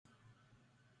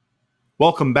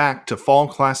Welcome back to Fall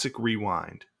Classic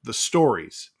Rewind, the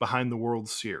stories behind the World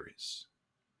Series.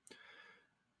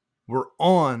 We're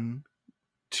on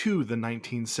to the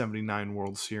 1979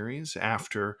 World Series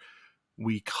after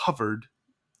we covered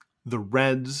the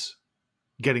Reds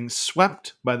getting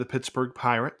swept by the Pittsburgh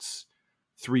Pirates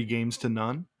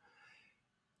 3-0,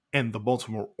 and the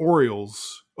Baltimore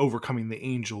Orioles overcoming the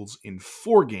Angels in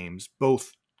 4 games,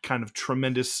 both kind of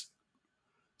tremendous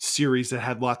series that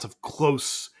had lots of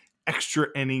close extra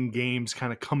inning games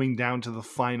kind of coming down to the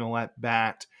final at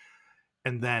bat,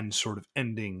 and then sort of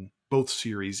both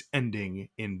series ending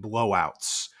in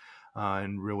blowouts,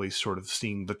 and really sort of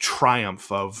seeing the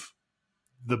triumph of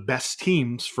the best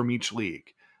teams from each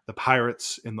league, the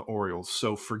Pirates and the Orioles.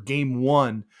 So for game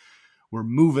 1, we're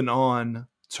moving on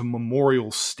to Memorial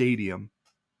Stadium.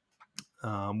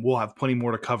 We'll have plenty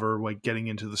more to cover, like getting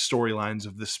into the storylines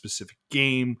of this specific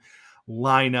game,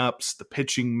 lineups, the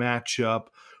pitching matchup,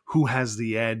 who has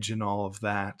the edge, and all of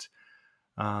that.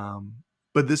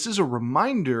 But this is a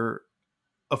reminder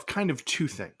of kind of 2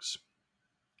 things.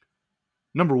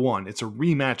 Number 1, it's a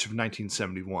rematch of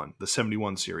 1971, the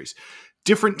 71 series.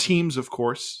 Different teams, of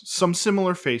course, some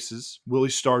similar faces. Willie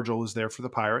Stargell is there for the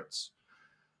Pirates.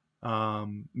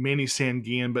 Manny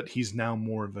Sanguillen, but he's now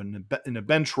more of in a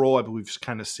bench role. I believe it's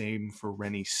kind of same for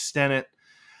Rennie Stennett.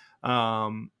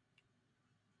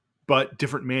 But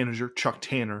different manager, Chuck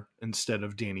Tanner, instead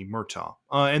of Danny Murtaugh.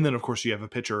 And then, of course, you have a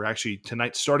pitcher, actually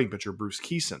tonight's starting pitcher, Bruce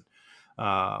Keeson,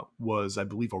 was, I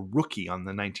believe, a rookie on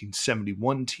the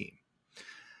 1971 team.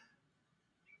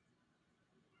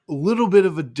 A little bit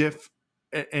of a diff,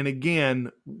 and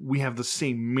again, we have the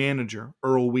same manager.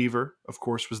 Earl Weaver, of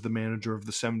course, was the manager of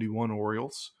the 71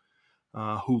 Orioles,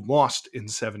 who lost in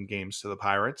 7 games to the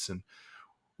Pirates. And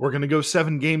we're going to go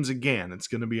 7 games again. It's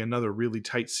going to be another really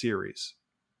tight series.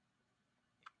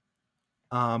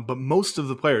 But most of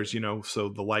the players, so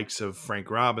the likes of Frank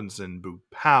Robinson, Boog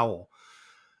Powell,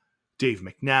 Dave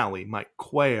McNally, Mike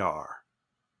Cuellar,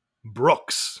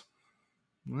 Brooks,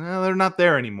 well, they're not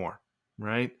there anymore,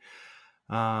 right?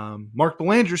 Mark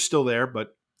Belanger's still there,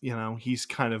 but, he's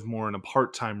kind of more in a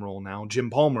part-time role now. Jim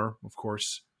Palmer, of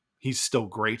course, he's still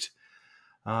great.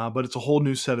 But it's a whole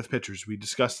new set of pitchers. We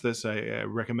discussed this. I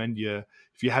recommend you,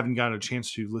 if you haven't gotten a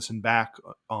chance to listen back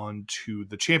on to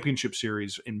the championship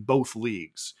series in both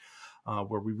leagues,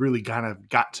 where we really kind of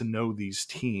got to know these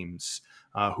teams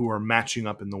who are matching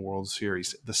up in the World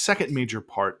Series. The second major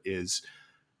part is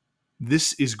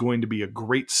this is going to be a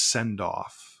great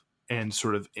send-off and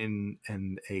sort of in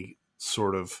a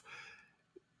sort of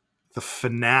the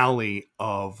finale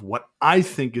of what I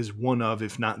think is one of,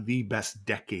 if not the best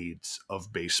decades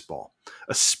of baseball,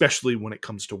 especially when it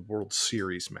comes to World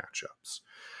Series matchups,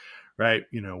 right?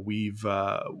 We've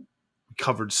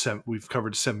covered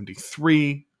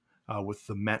 73 with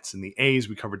the Mets and the A's.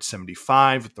 We covered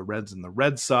 75 with the Reds and the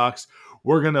Red Sox.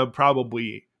 We're going to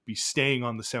probably be staying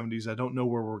on the 70s. I don't know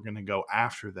where we're going to go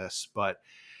after this, but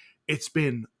it's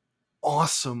been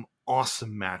awesome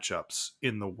matchups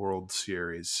in the World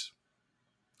Series.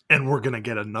 And we're going to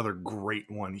get another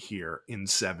great one here in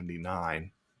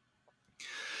 79.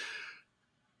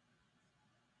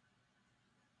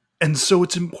 And so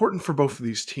it's important for both of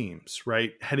these teams,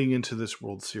 right? Heading into this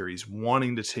World Series,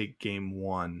 wanting to take game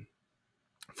 1.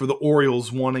 For the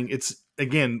Orioles, it's,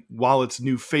 again, while it's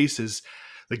new faces,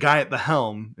 the guy at the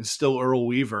helm is still Earl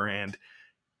Weaver, and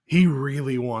he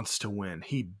really wants to win.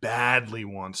 He badly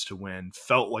wants to win.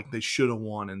 Felt like they should have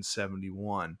won in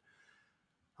 71.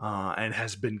 And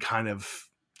has been kind of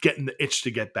getting the itch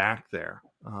to get back there.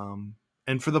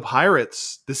 And for the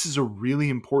Pirates, this is a really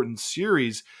important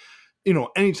series.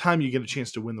 Anytime you get a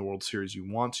chance to win the World Series, you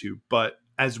want to. But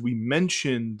as we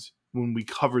mentioned when we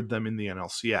covered them in the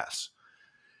NLCS,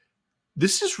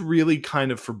 this is really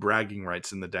kind of for bragging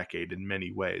rights in the decade in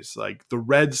many ways. Like, the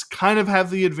Reds kind of have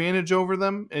the advantage over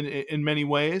them in many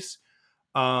ways.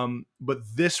 But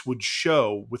this would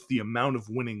show with the amount of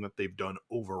winning that they've done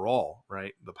overall,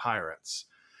 right? The Pirates,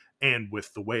 and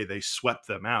with the way they swept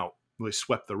them out, they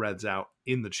swept the Reds out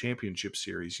in the championship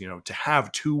series, to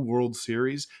have 2 World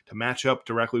Series to match up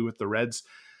directly with the Reds,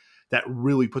 that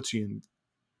really puts you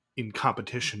in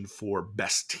competition for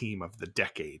best team of the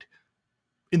decade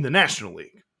in the National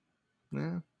League.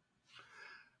 Yeah.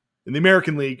 In the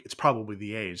American League, it's probably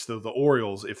the A's, though the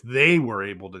Orioles, if they were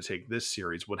able to take this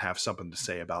series, would have something to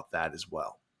say about that as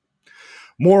well.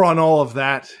 More on all of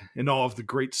that and all of the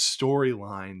great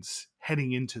storylines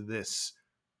heading into this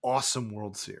awesome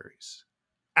World Series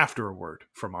after a word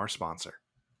from our sponsor.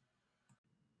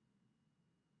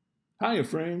 Hiya,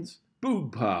 friends.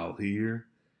 Boog Pile here.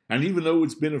 And even though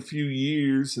it's been a few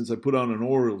years since I put on an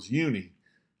Orioles uni,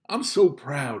 I'm so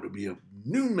proud to be a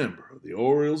new member of the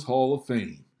Orioles Hall of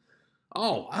Fame.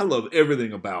 Oh, I love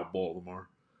everything about Baltimore.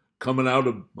 Coming out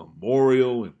of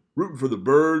Memorial and rooting for the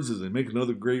Birds as they make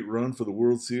another great run for the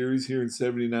World Series here in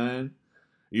 '79.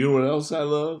 You know what else I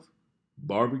love?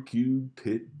 Barbecued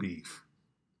pit beef.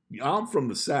 I'm from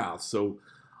the South, so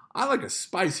I like a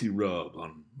spicy rub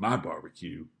on my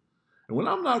barbecue. And when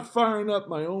I'm not firing up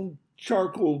my own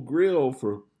charcoal grill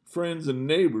for friends and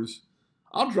neighbors,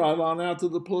 I'll drive on out to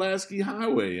the Pulaski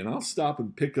Highway and I'll stop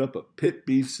and pick up a pit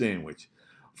beef sandwich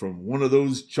from one of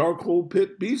those charcoal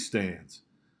pit beef stands.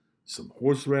 Some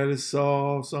horseradish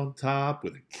sauce on top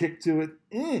with a kick to it.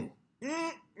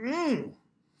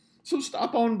 So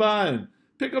stop on by and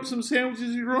pick up some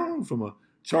sandwiches of your own from a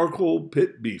charcoal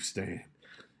pit beef stand.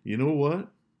 You know what?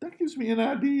 That gives me an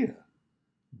idea.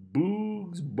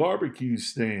 Boog's barbecue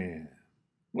stand.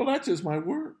 Well, that just might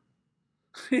work.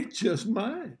 It just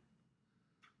might.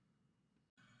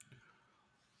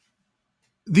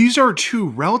 These are two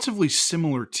relatively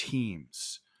similar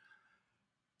teams.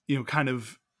 You know, kind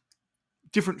of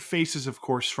different faces, of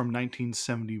course, from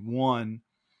 1971,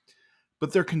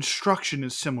 but their construction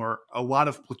is similar. A lot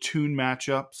of platoon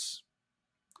matchups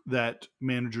that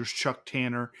managers Chuck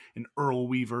Tanner and Earl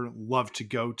Weaver love to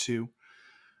go to,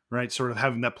 right? Sort of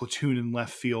having that platoon in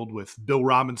left field with Bill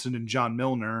Robinson and John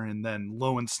Milner, and then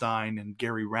Lowenstein and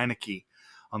Gary Reineke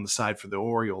on the side for the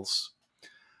Orioles.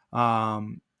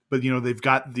 But, you know, they've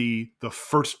got the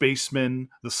first baseman,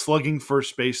 the slugging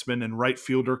first baseman and right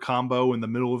fielder combo in the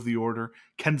middle of the order,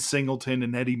 Ken Singleton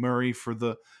and Eddie Murray for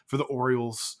the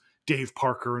Orioles, Dave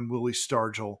Parker and Willie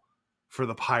Stargell for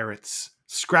the Pirates,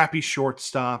 scrappy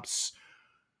shortstops,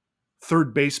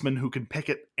 third baseman who can pick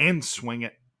it and swing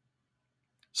it,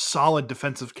 solid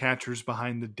defensive catchers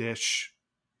behind the dish,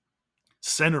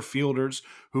 center fielders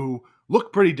who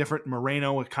look pretty different.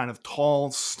 Moreno, a kind of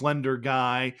tall, slender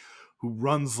guy who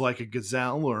runs like a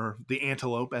gazelle, or the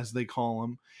antelope as they call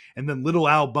him. And then little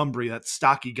Al Bumbry, that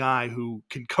stocky guy who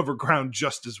can cover ground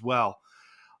just as well.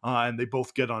 And they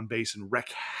both get on base and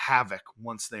wreak havoc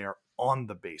once they are on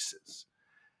the bases.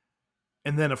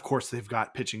 And then, of course, they've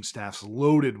got pitching staffs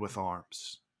loaded with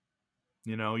arms.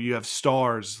 You know, you have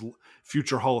stars,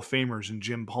 future Hall of Famers in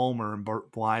Jim Palmer and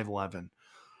Burt Blythe-Levin.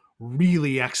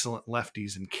 Really excellent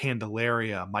lefties in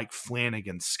Candelaria, Mike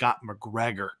Flanagan, Scott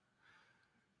McGregor.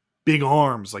 Big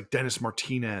arms like Dennis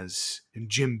Martinez and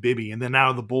Jim Bibby. And then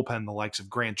out of the bullpen, the likes of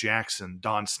Grant Jackson,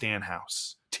 Don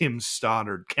Stanhouse, Tim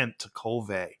Stoddard, Kent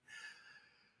Tekulve.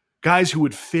 Guys who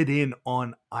would fit in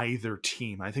on either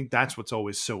team. I think that's what's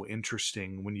always so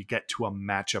interesting when you get to a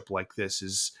matchup like this,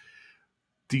 is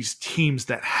these teams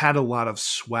that had a lot of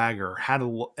swagger,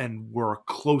 and were a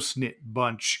close-knit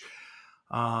bunch,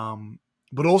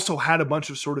 but also had a bunch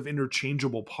of sort of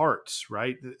interchangeable parts,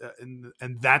 right?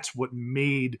 And that's what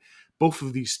made both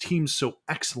of these teams so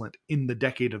excellent in the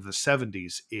decade of the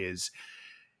 70s, is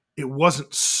it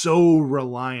wasn't so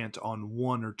reliant on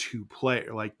one or two players.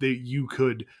 Like you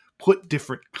could put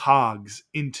different cogs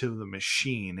into the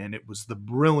machine, and it was the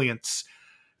brilliance,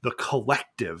 the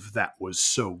collective that was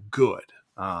so good,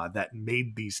 that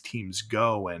made these teams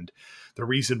go. And the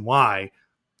reason why,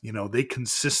 you know, they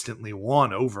consistently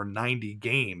won over 90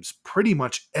 games pretty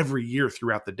much every year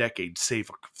throughout the decade, save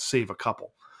a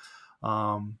couple.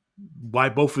 Why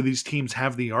both of these teams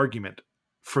have the argument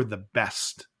for the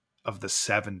best of the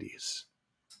 70s.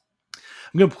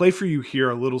 I'm going to play for you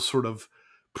here a little sort of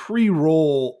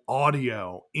pre-roll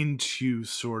audio into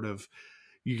sort of,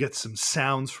 you get some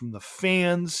sounds from the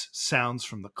fans, sounds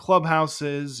from the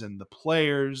clubhouses and the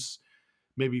players,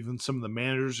 maybe even some of the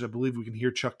managers. I believe we can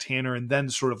hear Chuck Tanner, and then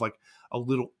sort of like a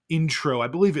little intro. I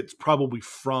believe it's probably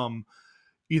from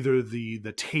either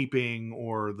the taping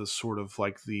or the sort of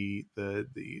like the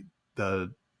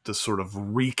sort of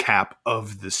recap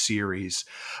of the series.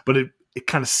 But it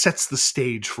kind of sets the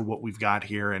stage for what we've got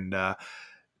here. And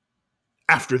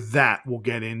after that, we'll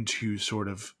get into sort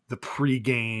of the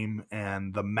pregame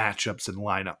and the matchups and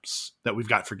lineups that we've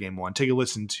got for game one. Take a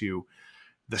listen to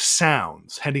the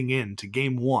sounds heading into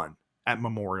game one at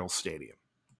Memorial Stadium.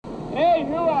 Hey,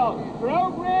 Newell,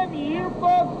 program yearbook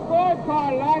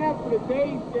scorecard lineup for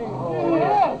today's game.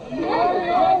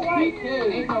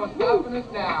 Ain't no stopping us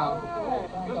now.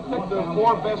 Just pick the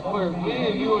four best players, me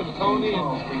and you and Tony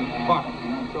and Buck.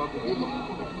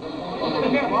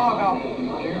 I'll help.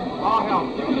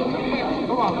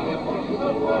 Come on.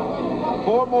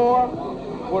 Four more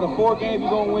for the 4 games you're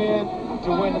going to win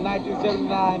to win the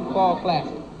 1979 Fall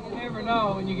Classic. You never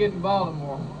know when you get in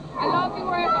Baltimore. I love the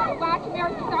Orioles. I've been watching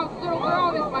ever since I was a little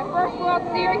girl. This is my first World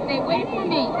Series. They wait for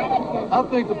me. I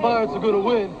think the Pirates are going to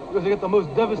win because they got the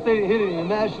most devastating hitting in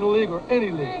the National League or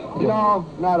any league. No,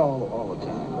 not all the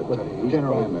time, but he's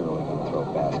primarily going to throw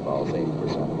fastballs,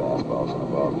 80% fastballs in a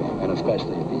ball game, and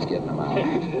especially if he's getting them out.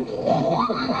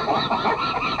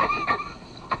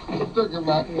 It took him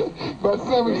about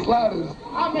 7 sliders.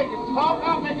 I'll make it talk,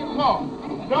 I'll make it talk.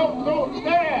 Don't, stay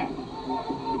there.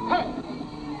 Hey.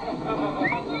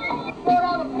 Throw it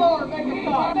on the floor and make it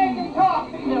talk. Make it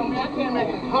talk. No, man, I can't make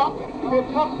it talk.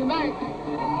 We'll talk tonight.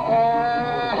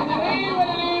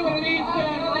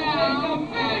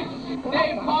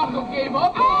 Dave Marshall gave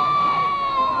up.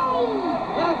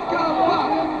 Let's go,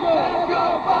 Bucks! Let's go,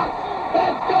 Bucks!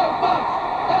 Let's go, Bucks!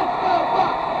 Let's go,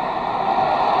 Bucks!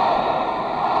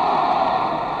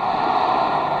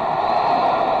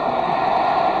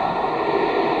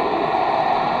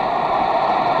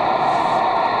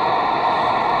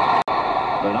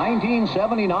 The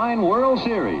 1979 World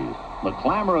Series. The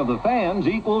clamor of the fans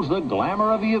equals the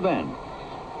glamour of the event.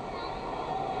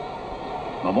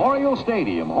 Memorial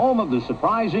Stadium, home of the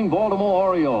surprising Baltimore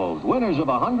Orioles, winners of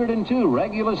 102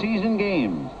 regular season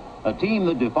games. A team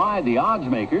that defied the odds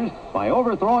makers by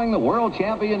overthrowing the world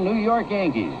champion New York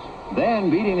Yankees,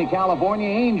 then beating the California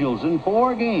Angels in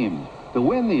 4 games to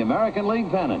win the American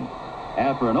League pennant.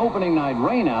 After an opening night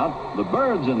rainout, the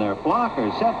birds and their flock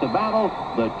are set to battle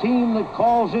the team that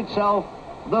calls itself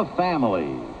the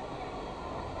Family.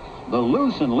 The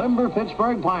loose and limber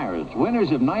Pittsburgh Pirates,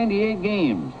 winners of 98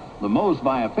 games, the most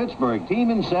by a Pittsburgh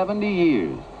team in 70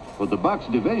 years. But the Bucks'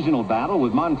 divisional battle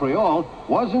with Montreal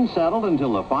wasn't settled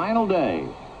until the final day.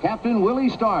 Captain Willie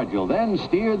Stargell then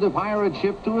steered the Pirate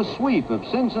ship to a sweep of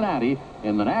Cincinnati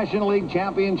in the National League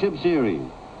Championship Series.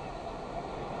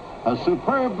 A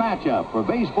superb matchup for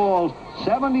baseball's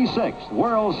 76th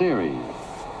World Series.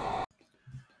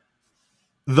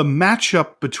 The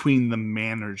matchup between the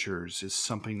managers is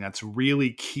something that's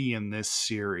really key in this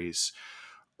series.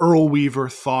 Earl Weaver,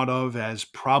 thought of as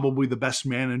probably the best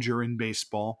manager in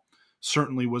baseball,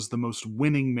 certainly was the most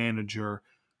winning manager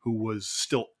who was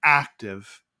still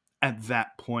active at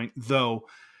that point, though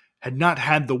had not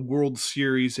had the World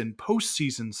Series and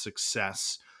postseason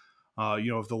success,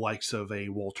 of the likes of a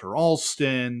Walter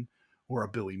Alston or a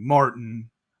Billy Martin,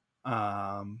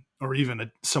 or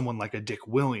even someone like a Dick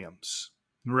Williams,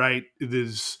 right? It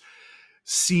is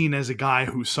seen as a guy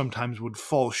who sometimes would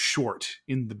fall short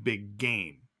in the big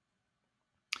game.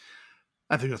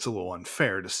 I think that's a little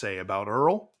unfair to say about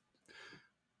Earl.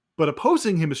 But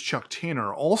opposing him is Chuck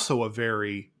Tanner, also a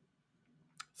very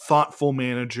thoughtful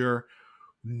manager,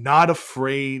 not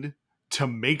afraid to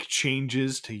make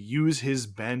changes, to use his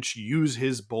bench, use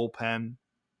his bullpen.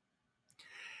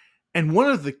 And one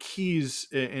of the keys,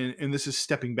 and this is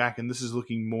stepping back, and this is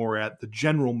looking more at the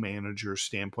general manager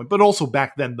standpoint, but also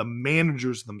back then the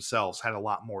managers themselves had a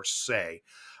lot more say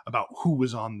about who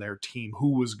was on their team,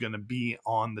 who was going to be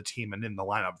on the team and in the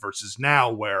lineup, versus now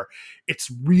where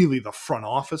it's really the front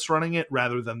office running it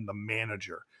rather than the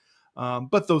manager.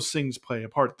 But those things play a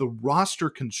part. The roster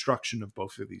construction of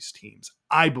both of these teams,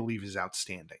 I believe, is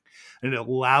outstanding. And it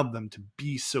allowed them to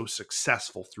be so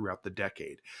successful throughout the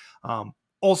decade.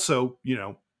 Also,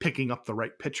 picking up the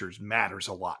right pitchers matters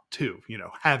a lot too.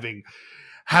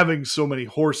 Having so many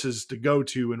horses to go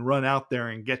to and run out there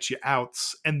and get you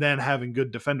outs, and then having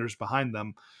good defenders behind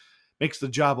them makes the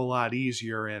job a lot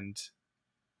easier. And,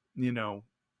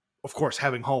 of course,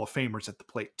 having Hall of Famers at the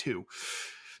plate too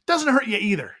doesn't hurt you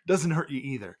either.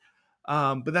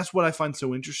 But that's what I find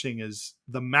so interesting, is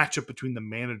the matchup between the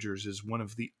managers is one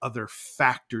of the other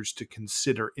factors to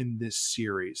consider in this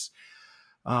series.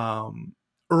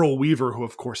 Earl Weaver, who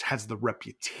of course has the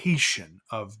reputation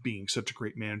of being such a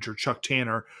great manager. Chuck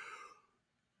Tanner,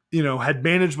 had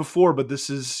managed before, but this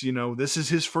is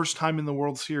his first time in the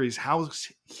World Series. How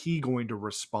is he going to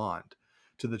respond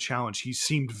to the challenge? He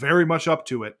seemed very much up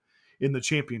to it in the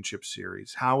championship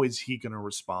series. How is he going to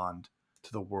respond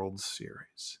to the World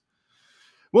Series?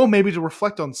 Well, maybe to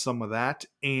reflect on some of that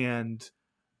and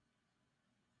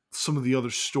some of the other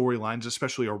storylines,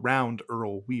 especially around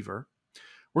Earl Weaver,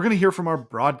 we're going to hear from our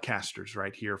broadcasters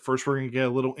right here. First, we're going to get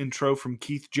a little intro from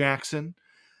Keith Jackson,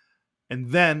 and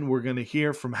then we're going to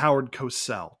hear from Howard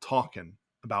Cosell talking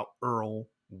about Earl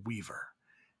Weaver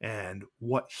and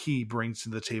what he brings to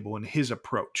the table and his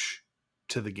approach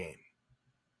to the game.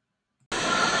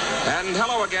 And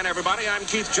hello again, everybody. I'm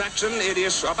Keith Jackson. It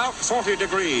is about 40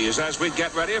 degrees as we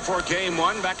get ready for Game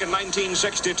 1. Back in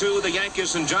 1962, the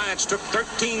Yankees and Giants took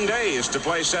 13 days to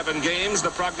play 7 games. The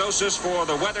prognosis for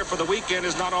the weather for the weekend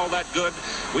is not all that good.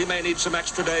 We may need some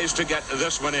extra days to get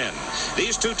this one in.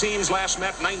 These two teams last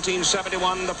met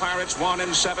 1971. The Pirates won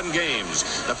in 7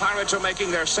 games. The Pirates are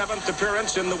making their 7th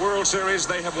appearance in the World Series.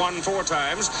 They have won 4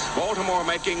 times. Baltimore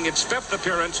making its 5th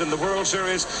appearance in the World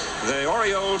Series. The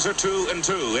Orioles are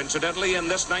 2-2. Incidentally, in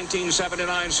this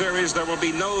 1979 series, there will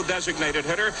be no designated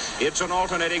hitter. It's an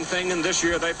alternating thing, and this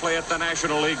year they play it the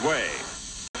National League way.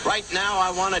 Right now,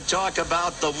 I want to talk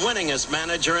about the winningest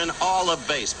manager in all of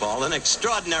baseball. An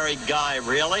extraordinary guy,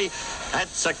 really.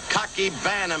 That's a cocky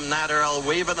Bantam, that Earl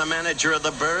Weaver, the manager of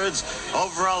the Birds.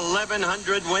 Over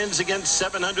 1,100 wins against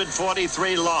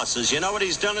 743 losses. You know what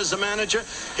he's done as a manager?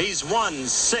 He's won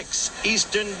 6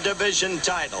 Eastern Division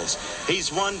titles.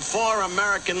 He's won 4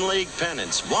 American League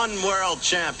pennants, 1 World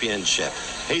Championship.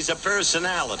 He's a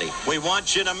personality. We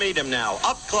want you to meet him now,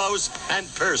 up close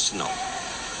and personal.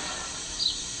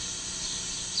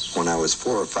 When I was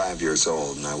 4 or 5 years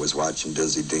old and I was watching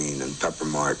Dizzy Dean and Pepper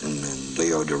Martin and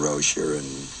Leo DeRocher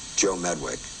and Joe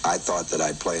Medwick, I thought that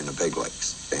I'd play in the big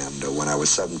leagues. And when I was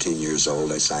 17 years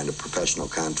old, I signed a professional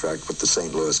contract with the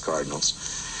St. Louis Cardinals.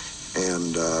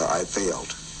 And I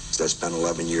failed. I spent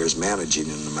 11 years managing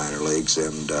in the minor leagues.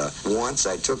 And once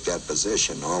I took that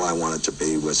position, all I wanted to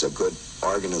be was a good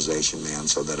organization man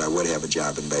so that I would have a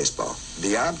job in baseball.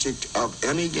 The object of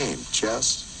any game,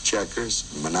 chess, checkers,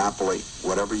 Monopoly,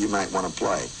 whatever you might want to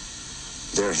play,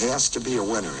 there has to be a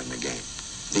winner in the game.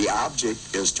 The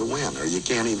object is to win, or you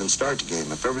can't even start the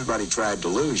game. If everybody tried to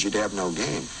lose, you'd have no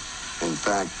game. In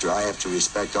fact, I have to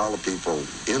respect all the people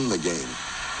in the game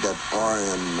that are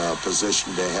in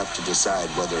position to have to decide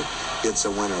whether it's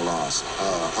a win or loss.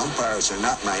 Umpires are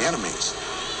not my enemies,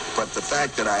 but the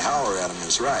fact that I holler at them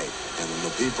is right. And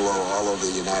the people all over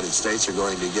the United States are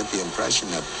going to get the impression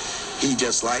that he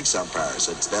dislikes umpires.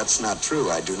 That's not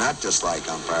true. I do not dislike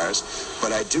umpires,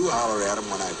 but I do holler at them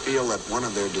when I feel that one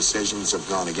of their decisions have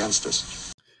gone against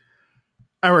us.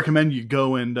 I recommend you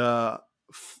go and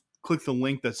click the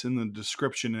link that's in the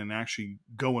description and actually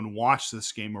go and watch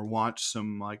this game or watch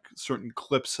some like certain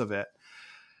clips of it.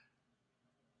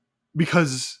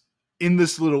 Because in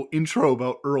this little intro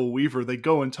about Earl Weaver, they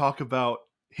go and talk about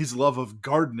his love of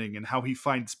gardening and how he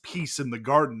finds peace in the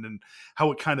garden and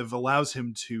how it kind of allows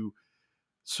him to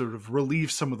sort of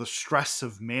relieve some of the stress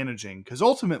of managing. Because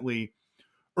ultimately,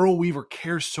 Earl Weaver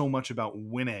cares so much about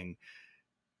winning.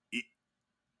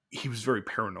 He was very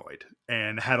paranoid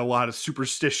and had a lot of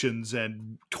superstitions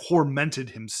and tormented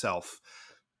himself.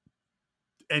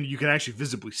 And you can actually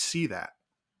visibly see that.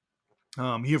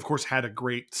 He, of course, had a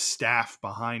great staff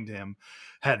behind him,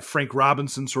 had Frank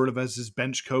Robinson sort of as his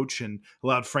bench coach and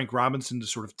allowed Frank Robinson to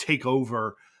sort of take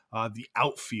over the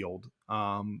outfield,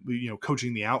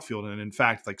 coaching the outfield. And in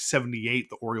fact, like 78,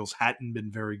 the Orioles hadn't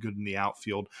been very good in the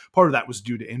outfield. Part of that was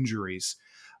due to injuries.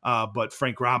 But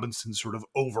Frank Robinson sort of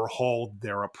overhauled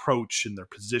their approach and their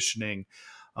positioning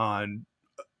and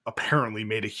apparently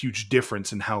made a huge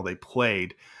difference in how they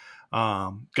played.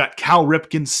 Got Cal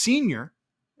Ripken Sr.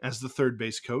 as the third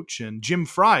base coach and Jim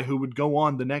Fry, who would go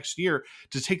on the next year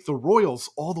to take the Royals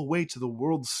all the way to the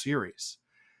World Series.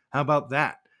 How about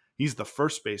that? He's the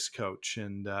first base coach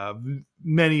and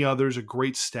many others, a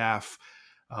great staff.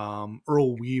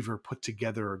 Earl Weaver put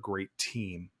together a great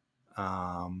team.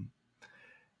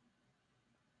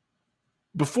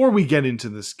 Before we get into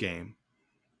this game,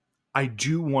 I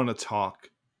do want to talk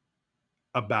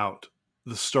about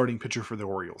the starting pitcher for the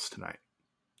Orioles tonight.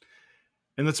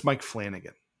 And that's Mike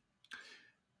Flanagan.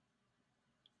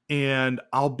 And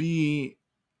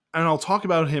I'll talk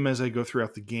about him as I go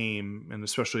throughout the game, and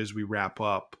especially as we wrap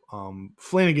up.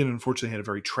 Flanagan, unfortunately, had a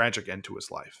very tragic end to his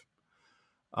life.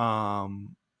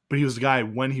 But he was the guy,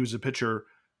 when he was a pitcher,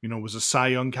 was a Cy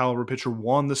Young caliber pitcher,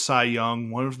 won the Cy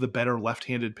Young, one of the better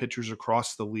left-handed pitchers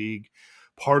across the league,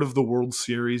 part of the World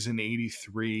Series in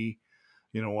 '83,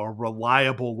 a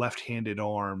reliable left-handed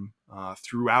arm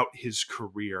throughout his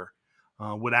career.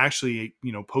 Would actually,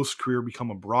 post-career become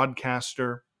a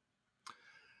broadcaster.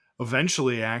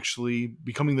 Eventually actually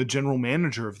becoming the general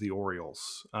manager of the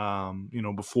Orioles,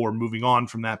 before moving on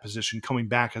from that position, coming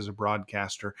back as a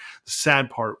broadcaster. The sad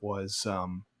part was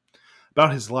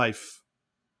about his life.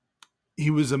 He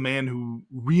was a man who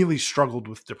really struggled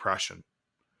with depression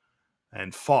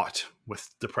and fought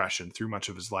with depression through much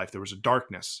of his life. There was a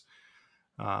darkness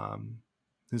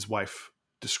his wife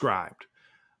described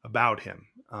about him.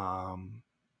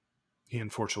 He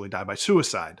unfortunately died by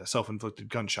suicide, a self-inflicted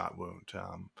gunshot wound.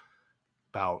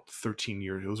 About 13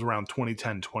 years. It was around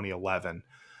 2010, 2011.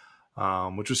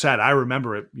 which was sad. I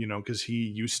remember it, because he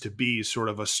used to be sort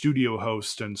of a studio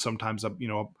host and sometimes,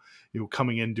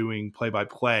 coming in doing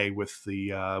play-by-play with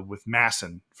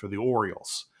Masson for the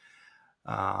Orioles.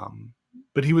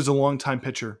 But he was a longtime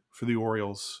pitcher for the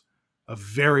Orioles, a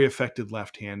very effective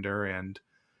left-hander, and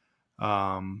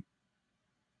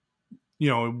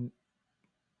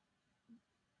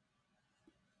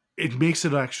it makes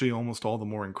it actually almost all the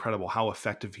more incredible how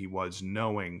effective he was,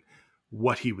 knowing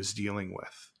what he was dealing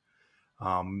with.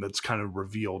 That's kind of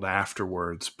revealed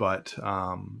afterwards, but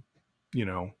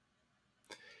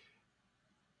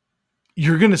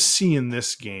you're going to see in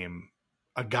this game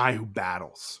a guy who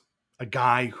battles, a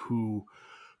guy who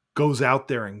goes out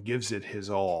there and gives it his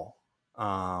all,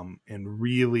 and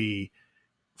really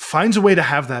finds a way to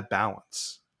have that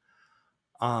balance,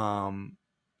 and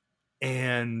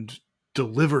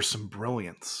deliver some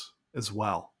brilliance as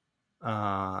well.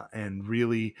 And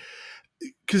really,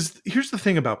 because here's the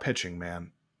thing about pitching,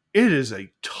 man, it is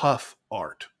a tough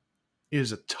art. It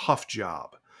is a tough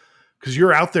job because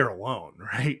you're out there alone,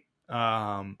 right?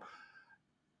 And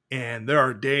there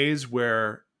are days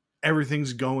where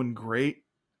everything's going great,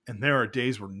 and there are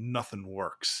days where nothing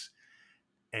works,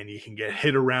 and you can get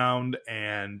hit around,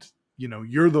 and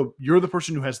you're the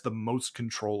person who has the most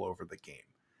control over the game.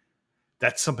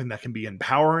 That's something that can be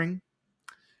empowering,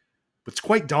 but it's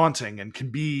quite daunting and can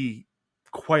be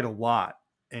quite a lot.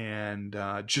 And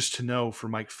just to know for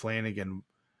Mike Flanagan,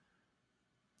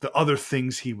 the other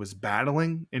things he was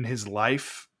battling in his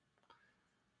life,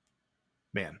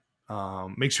 man,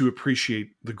 makes you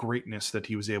appreciate the greatness that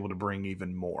he was able to bring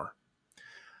even more.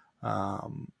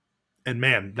 And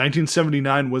man,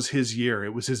 1979 was his year.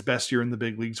 It was his best year in the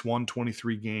big leagues, won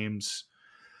 23 games,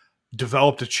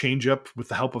 developed a changeup with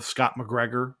the help of Scott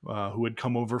McGregor, who had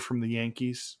come over from the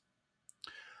Yankees.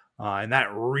 And that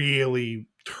really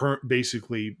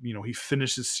basically, he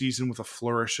finished his season with a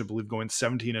flourish, I believe, going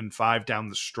 17-5 down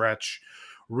the stretch,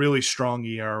 really strong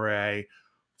ERA,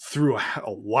 threw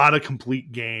a lot of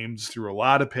complete games, threw a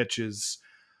lot of pitches.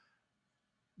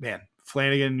 Man,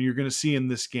 Flanagan, you're going to see in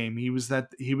this game, he was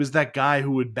that guy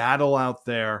who would battle out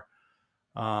there,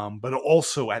 but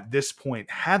also at this point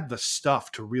had the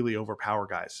stuff to really overpower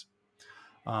guys.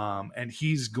 And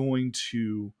he's going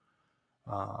to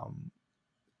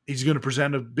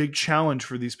present a big challenge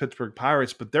for these Pittsburgh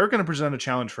Pirates, but they're going to present a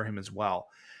challenge for him as well.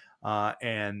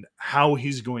 And how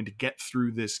he's going to get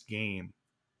through this game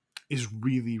is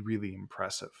really, really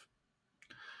impressive.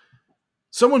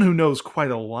 Someone who knows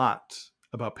quite a lot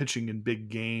about pitching in big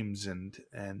games and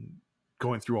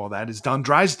going through all that is Don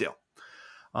Drysdale.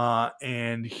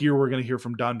 And here we're going to hear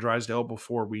from Don Drysdale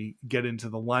before we get into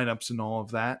the lineups and all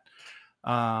of that.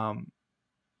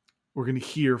 We're going to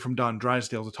hear from Don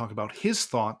Drysdale to talk about his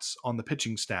thoughts on the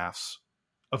pitching staffs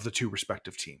of the two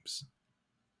respective teams.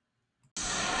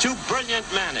 Two brilliant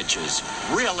managers,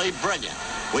 really brilliant.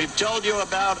 We've told you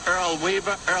about Earl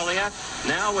Weaver earlier.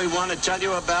 Now we want to tell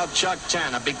you about Chuck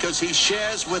Tanner because he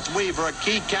shares with Weaver a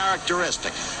key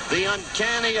characteristic, the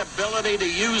uncanny ability to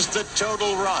use the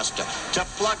total roster, to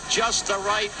pluck just the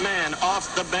right man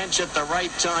off the bench at the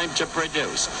right time to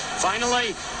produce.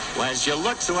 Finally, as you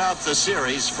look throughout the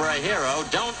series for a hero,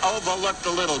 don't overlook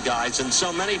the little guys. In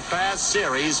so many past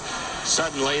series,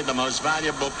 suddenly the most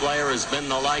valuable player has been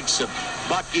the likes of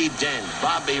Bucky Dent,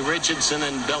 Bobby Richardson,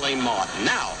 and Billy Martin.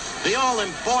 Now, the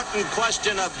all-important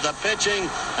question of the pitching,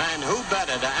 and who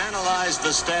better to analyze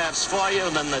the staffs for you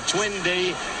than the Twin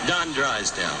D, Don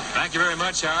Drysdale. Thank you very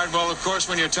much, Howard. Well, of course,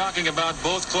 when you're talking about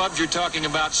both clubs, you're talking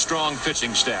about strong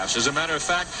pitching staffs. As a matter of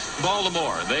fact,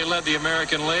 Baltimore, they led the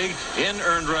American League in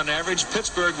earned run average.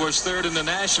 Pittsburgh was third in the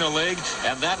National League,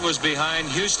 and that was behind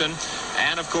Houston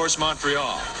and, of course,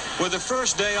 Montreal. With the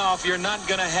first day off, you're not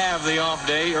going to have the off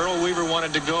day. Earl Weaver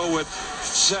wanted to go with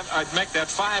I'd make that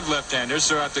 5 left-handers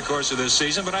throughout the course of this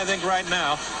season, but I think right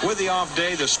now, with the off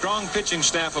day, the strong pitching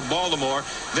staff of Baltimore,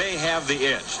 they have the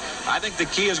edge. I think the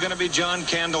key is going to be John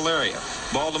Candelaria.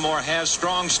 Baltimore has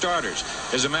strong starters.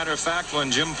 As a matter of fact, when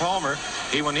Jim Palmer,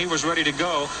 when he was ready to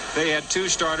go, they had 2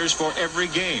 starters for every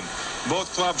game.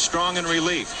 Both clubs strong in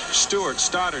relief. Stewart,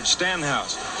 Stoddard,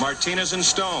 Stanhouse, Martinez, and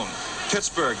Stone.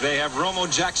 Pittsburgh, they have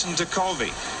Romo, Jackson, Tekulve.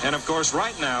 And, of course,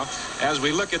 right now, as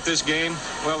we look at this game,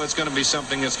 well, it's going to be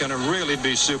something that's going to really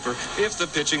be super if the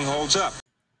pitching holds up.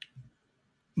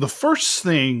 The first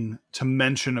thing to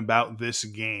mention about this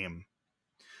game,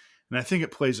 and I think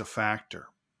it plays a factor,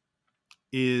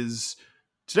 is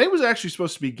today was actually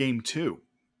supposed to be game 2.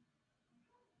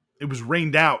 It was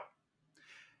rained out.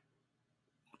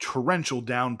 Torrential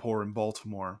downpour in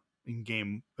Baltimore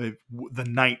in the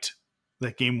night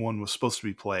that game 1 was supposed to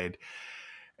be played.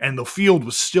 And the field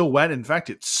was still wet. In fact,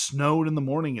 it snowed in the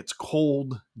morning. It's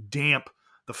cold, damp.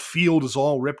 The field is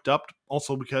all ripped up.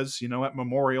 Also because, at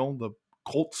Memorial, the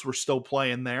Colts were still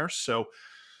playing there. So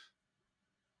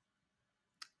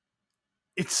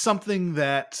it's something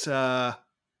that,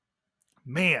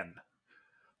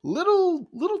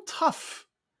 little tough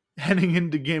heading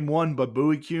into game one. But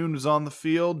Bowie Kuhn was on the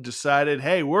field, decided,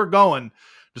 hey, we're going.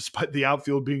 Despite the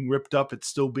outfield being ripped up, it's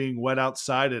still being wet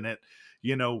outside, and it,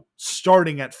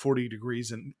 starting at 40 degrees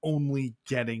and only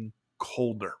getting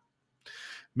colder.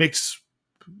 Makes,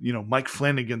 Mike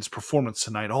Flanagan's performance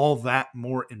tonight all that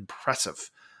more impressive,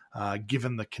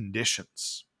 given the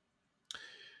conditions.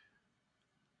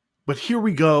 But here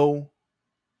we go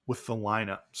with the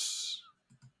lineups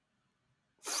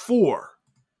for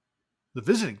the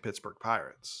visiting Pittsburgh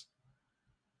Pirates.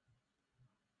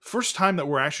 First time that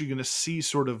we're actually going to see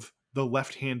sort of the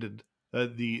left-handed,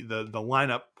 the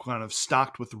lineup kind of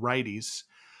stocked with righties,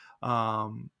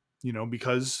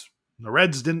 because the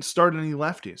Reds didn't start any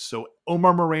lefties. So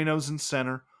Omar Moreno's in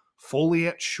center, Foley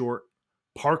at short,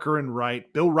 Parker in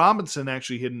right, Bill Robinson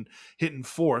actually hitting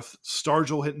fourth,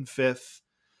 Stargell hitting fifth,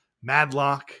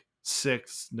 Madlock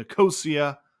sixth,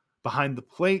 Nicosia behind the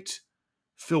plate,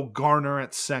 Phil Garner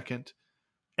at second,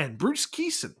 and Bruce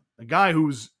Keeson, a guy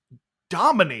who's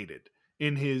dominated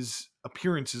in his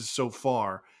appearances so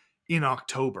far in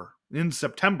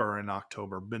September and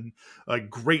October, been a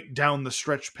great down the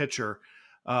stretch pitcher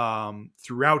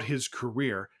throughout his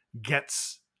career,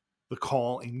 gets the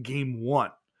call in game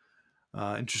one.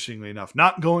 Interestingly enough,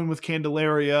 not going with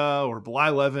Candelaria or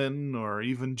Blyleven or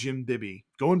even Jim Bibby,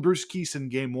 going Bruce Keeson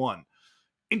game one.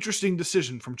 Interesting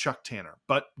decision from Chuck Tanner,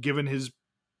 but given his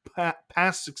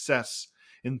past success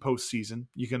in postseason,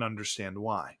 you can understand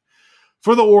why.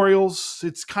 For the Orioles,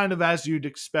 it's kind of as you'd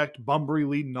expect. Bunbury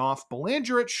leading off,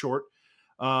 Belanger at short.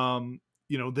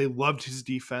 They loved his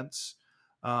defense.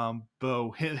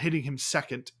 Though hitting him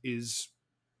second is,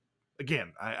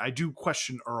 again, I do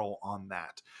question Earl on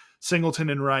that. Singleton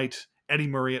in right, Eddie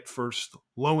Murray at first,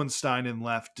 Lowenstein in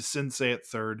left, DeCinces at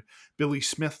third, Billy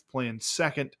Smith playing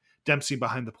second, Dempsey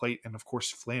behind the plate, and of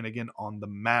course Flanagan on the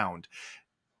mound.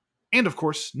 And of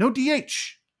course, no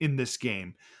DH in this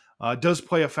game. Does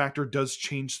play a factor, does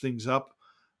change things up.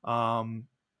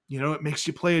 It makes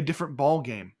you play a different ball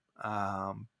game.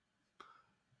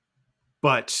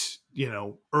 But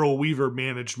Earl Weaver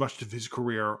managed much of his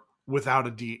career without a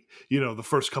the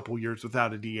first couple years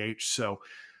without a DH. So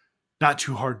not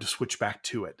too hard to switch back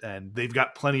to it. And they've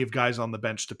got plenty of guys on the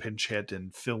bench to pinch hit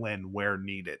and fill in where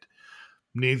needed.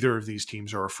 Neither of these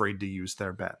teams are afraid to use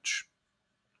their bench.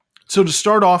 So to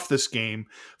start off this game,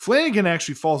 Flanagan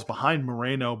actually falls behind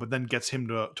Moreno, but then gets him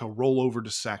to roll over to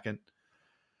second.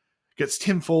 Gets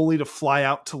Tim Foley to fly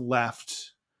out to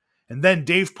left. And then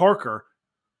Dave Parker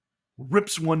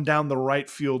rips one down the right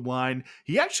field line.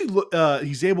 He actually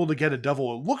he's able to get a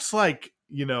double. It looks like,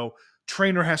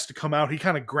 Trainer has to come out. He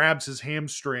kind of grabs his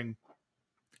hamstring.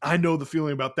 I know the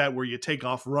feeling about that where you take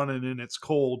off running and it's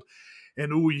cold.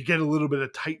 And you get a little bit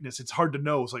of tightness. It's hard to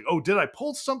know. It's like, did I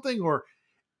pull something or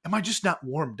am I just not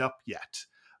warmed up yet?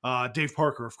 Dave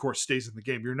Parker, of course, stays in the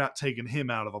game. You're not taking him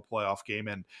out of a playoff game.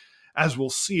 And as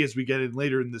we'll see as we get in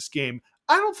later in this game,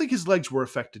 I don't think his legs were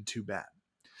affected too bad.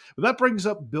 But that brings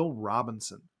up Bill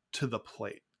Robinson to the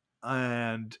plate.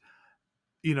 And,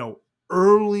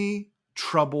 early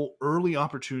trouble, early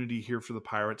opportunity here for the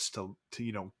Pirates to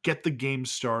get the game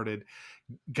started.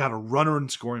 Got a runner in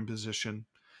scoring position.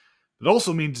 It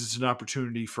also means it's an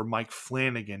opportunity for Mike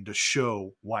Flanagan to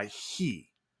show why he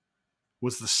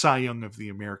was the Cy Young of the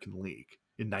American League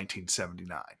in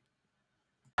 1979.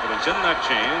 But it's in that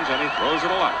change, and he throws it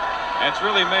a lot. It's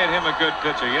really made him a good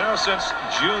pitcher. Since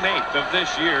June 8th of this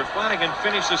year, Flanagan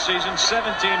finished the season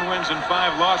 17 wins and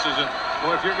 5 losses. And,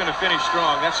 boy, if you're going to finish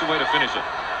strong, that's the way to finish it.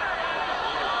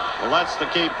 Well, that's the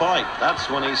key point. That's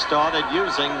when he started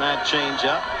using that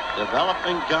changeup,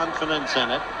 developing confidence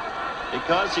in it,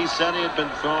 because he said he had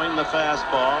been throwing the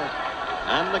fastball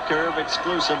and the curve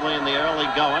exclusively in the early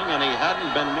going, and he hadn't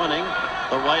been winning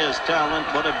the way his talent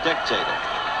would have dictated.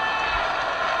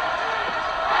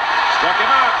 Struck him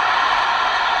out.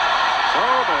 So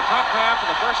the top half of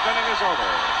the first inning is over.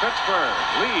 Pittsburgh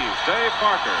leaves Dave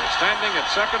Parker standing at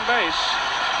second base,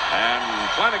 and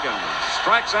Flanagan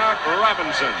strikes out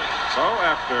Robinson. So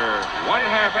after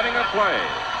 1/2 inning of play,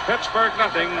 Pittsburgh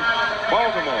nothing,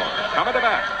 Baltimore coming to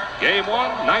bat. Game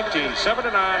 1,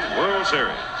 1979 World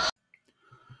Series.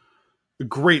 A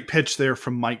great pitch there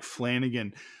from Mike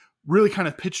Flanagan. really kind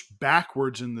of pitched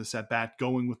backwards in this at bat,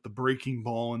 going with the breaking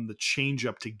ball and the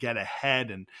changeup to get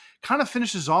ahead, and kind of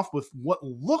finishes off with what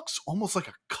looks almost like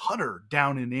a cutter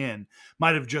down and in.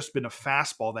 Might have just been a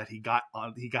fastball that he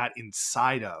got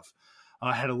inside of.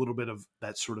 Had a little bit of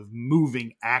that sort of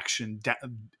moving action,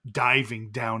 diving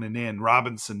down and in.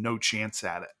 Robinson, no chance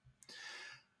at it.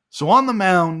 So on the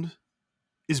mound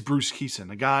is Bruce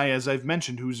Kison, a guy, as I've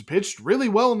mentioned, who's pitched really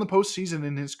well in the postseason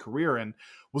in his career and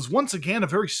was once again a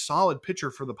very solid pitcher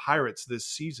for the Pirates this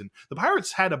season. The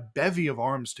Pirates had a bevy of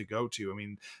arms to go to. I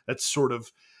mean, that's sort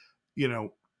of,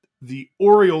 the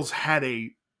Orioles had a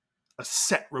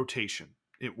set rotation.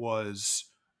 It was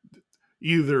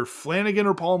either Flanagan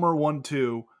or Palmer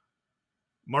 1-2,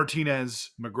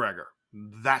 Martinez, McGregor.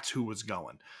 That's who was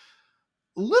going.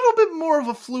 A little bit more of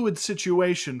a fluid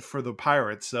situation for the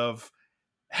Pirates of,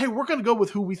 hey, we're going to go with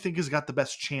who we think has got the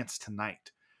best chance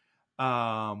tonight.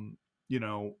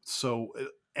 So,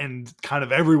 and kind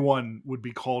of everyone would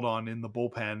be called on in the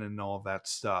bullpen and all of that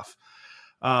stuff.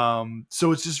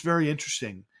 So it's just very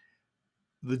interesting,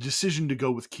 the decision to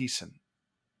go with Kison.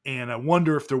 And I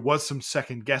wonder if there was some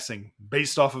second guessing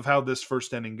based off of how this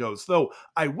first inning goes. Though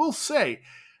I will say,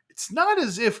 it's not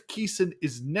as if Kison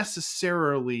is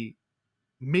necessarily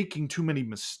making too many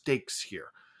mistakes here.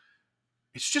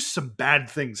 It's just some bad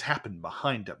things happen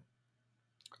behind him.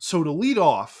 So to lead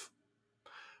off,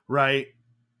 right,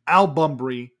 Al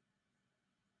Bumbry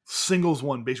singles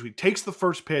one, basically takes the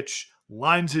first pitch,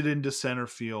 lines it into center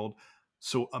field.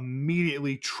 So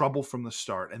immediately trouble from the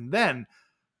start. And then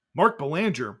Mark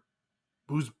Belanger,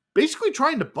 who's basically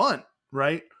trying to bunt,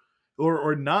 right?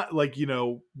 Or not, like,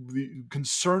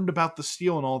 concerned about the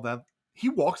steal and all that. He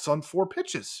walks on 4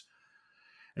 pitches.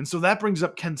 And so that brings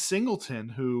up Ken Singleton,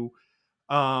 who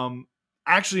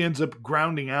actually ends up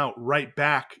grounding out right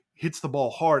back, hits the ball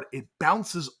hard. It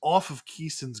bounces off of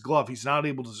Kison's glove. He's not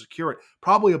able to secure it.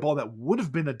 Probably a ball that would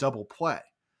have been a double play,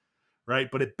 right?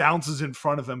 But it bounces in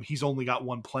front of him. He's only got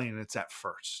one play, and it's at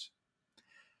first.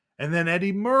 And then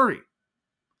Eddie Murray,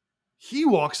 he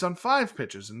walks on 5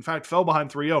 pitches. In fact, fell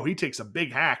behind 3-0. He takes a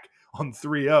big hack on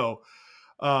 3-0,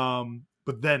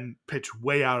 but then pitch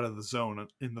way out of the zone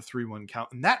in the 3-1 count.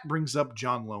 And that brings up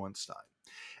John Lowenstein.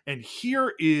 And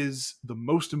here is the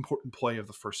most important play of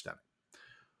the first inning,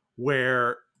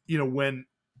 where,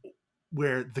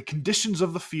 where the conditions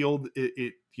of the field,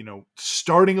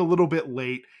 starting a little bit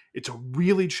late, it's a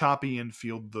really choppy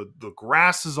infield. The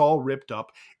grass is all ripped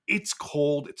up. It's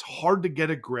cold. It's hard to get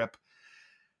a grip,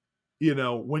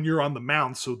 when you're on the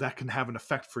mound. So that can have an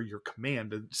effect for your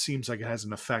command. It seems like it has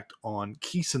an effect on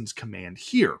Kison's command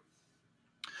here.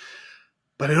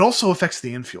 But it also affects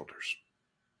the infielders.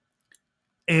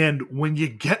 And when you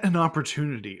get an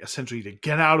opportunity, essentially, to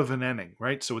get out of an inning,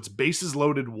 right? So it's bases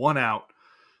loaded, 1 out.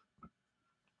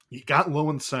 You got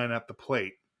Lowenstein at the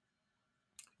plate.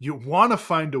 You want to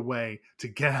find a way to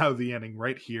get out of the inning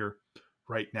right here,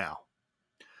 right now.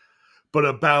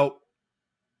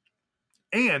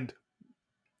 And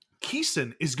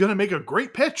Kison is going to make a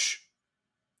great pitch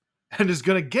and is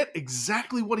going to get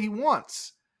exactly what he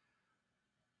wants.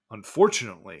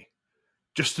 Unfortunately,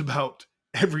 just about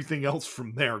everything else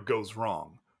from there goes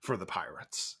wrong for the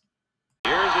Pirates.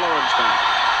 Here's Lowenstein.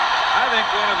 I think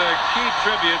one of the key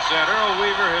tributes that Earl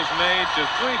Weaver has made to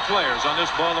 3 players on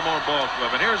this Baltimore ball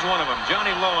club, and here's one of them,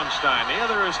 Johnny Lowenstein. The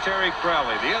other is Terry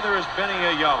Crowley. The other is Benny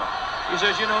Ayala. He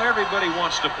says, everybody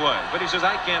wants to play, but he says,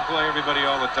 I can't play everybody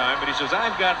all the time. But he says,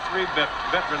 I've got 3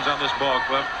 veterans on this ball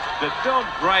club that don't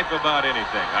gripe about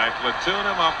anything. I platoon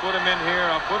them, I'll put them in here,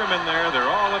 I'll put them in there. They're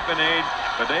all up in age,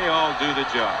 but they all do the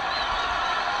job.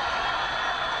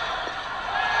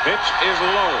 Pitch is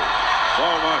low.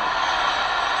 Ball 1.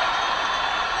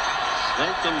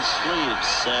 Snake and sleeves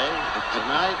say, but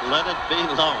tonight let it be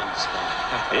Lowenstein.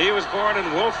 He was born in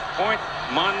Wolf Point,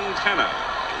 Montana.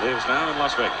 Lives now in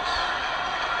Las Vegas.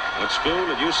 Went school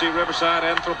at UC Riverside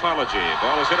Anthropology.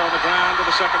 Ball is hit on the ground to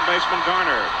the second baseman,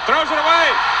 Garner. Throws it away.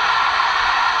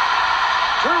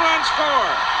 2-run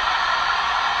score.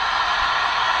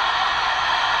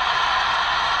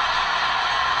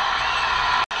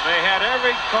 They had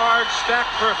every card stacked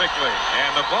perfectly,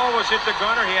 and the ball was hit to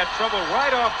Garner. He had trouble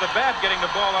right off the bat getting the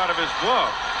ball out of his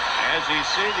glove. As he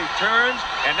sees, he turns,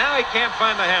 and now he can't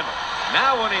find the handle.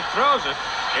 Now when he throws it,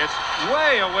 it's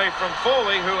way away from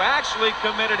Foley, who actually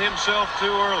committed himself too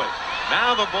early.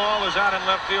 Now the ball is out in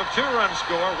left field. 2-run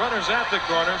score, runners at the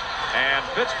corners, and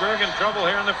Pittsburgh in trouble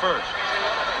here in the first.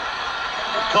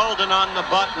 Colden on the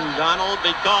button, Donald,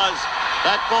 because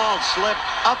that ball slipped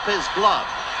up his glove.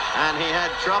 And he had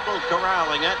trouble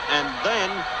corralling it, and then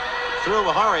threw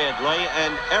hurriedly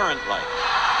and errantly.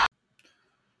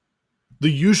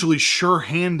 the usually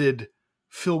sure-handed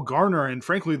Phil Garner and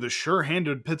frankly the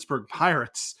sure-handed Pittsburgh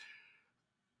Pirates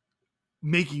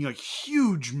making a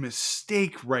huge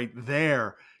mistake right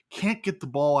there. Can't get the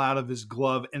ball out of his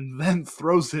glove and then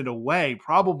throws it away.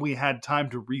 Probably had time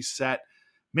to reset,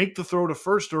 make the throw to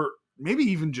first, or maybe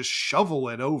even just shovel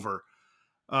it over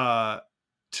to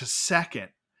second.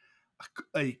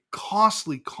 A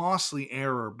costly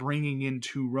error, bringing in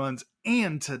 2 runs,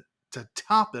 and to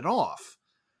top it off,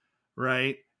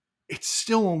 right? It's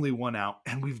still only 1 out,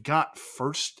 and we've got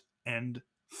first and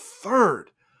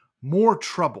third. More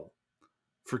trouble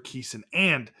for Keeson,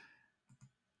 and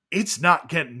it's not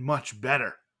getting much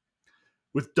better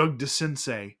with Doug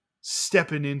DeCinces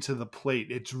stepping into the plate.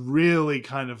 It's really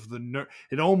kind of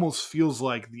it almost feels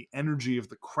like the energy of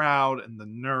the crowd and the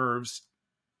nerves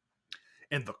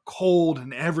and the cold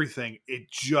and everything. It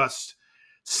just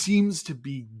seems to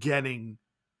be getting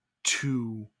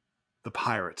to the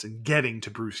Pirates and getting to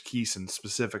Bruce Keeson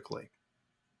specifically.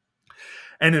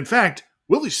 And in fact,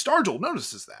 Willie Stargell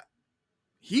notices that.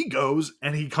 He goes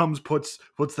and he puts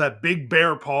that big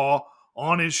bear paw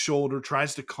on his shoulder,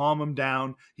 tries to calm him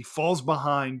down. He falls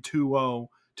behind 2-0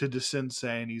 to DeCinces,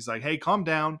 and he's like, hey, calm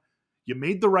down. You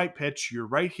made the right pitch. You're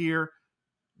right here.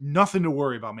 Nothing to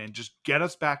worry about, man. Just get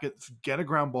us back, get a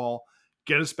ground ball,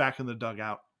 get us back in the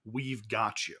dugout. We've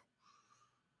got you.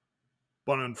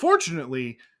 But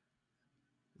unfortunately,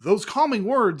 those calming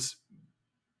words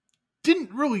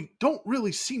don't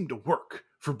really seem to work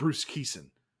for Bruce Keeson.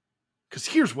 Because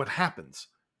here's what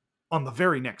happens on the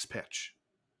very next pitch.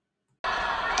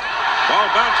 Ball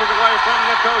bounces away from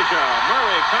Nicosia.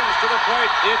 Murray comes to the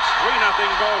plate. It's 3-0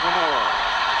 Baltimore.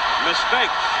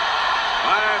 Mistake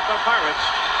by the Pirates,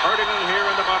 hurting them here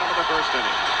in the bottom of the first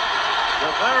inning.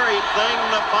 The very thing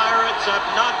the Pirates have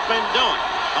not been doing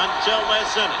until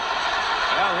this inning.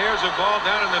 Well, here's a ball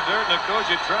down in the dirt.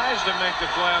 Nicosia tries to make the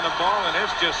play on the ball, and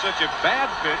it's just such a bad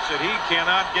pitch that he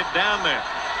cannot get down there.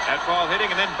 That ball hitting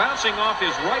and then bouncing off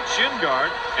his right shin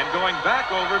guard and going back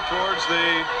over towards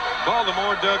the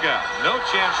Baltimore dugout. No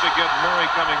chance to get Murray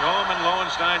coming home, and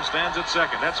Lowenstein stands at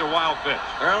second. That's a wild pitch.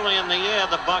 Early in the year,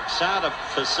 the Bucks had a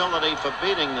facility for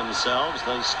beating themselves.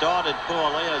 They started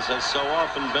poorly, as has so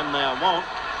often been their wont.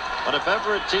 But if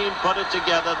ever a team put it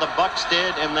together, the Bucks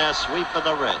did in their sweep of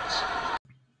the Reds.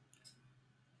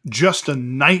 Just a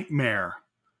nightmare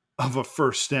of a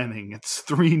first inning. It's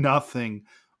 3-0.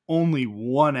 Only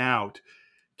 1 out.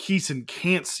 Keeson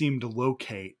can't seem to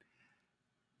locate.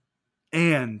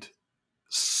 And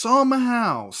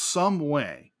somehow, some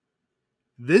way,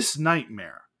 this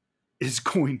nightmare is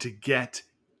going to get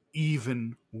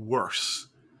even worse.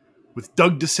 With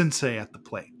Doug DeCinces at the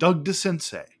plate. Doug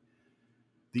DeCinces,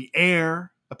 the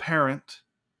heir apparent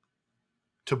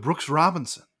to Brooks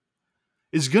Robinson,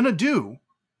 is going to do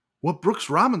what Brooks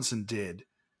Robinson did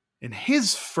in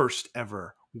his first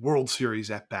ever World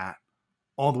Series at bat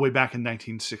all the way back in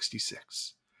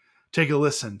 1966. Take a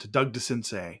listen to Doug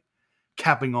DeCinces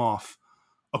capping off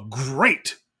a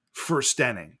great first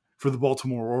inning for the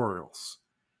Baltimore Orioles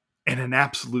and an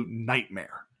absolute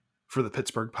nightmare for the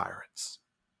Pittsburgh Pirates.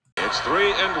 It's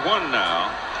 3-1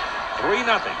 now.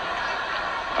 3-0.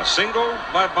 A single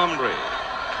by Bumbry.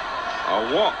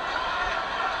 A walk.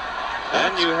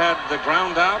 Then you had the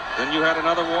ground out. Then you had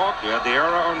another walk. You had the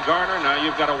error on Garner. Now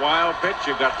you've got a wild pitch.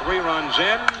 You've got 3 runs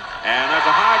in. And there's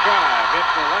a high drive hit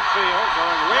to left field.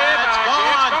 Going way back. It's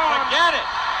gone. Forget it.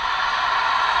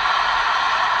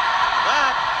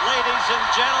 That, ladies and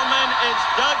gentlemen, is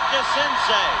Doug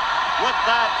DeCinces with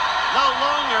that no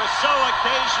longer so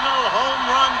occasional home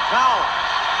run power.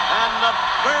 And the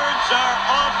Birds are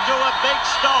off to a big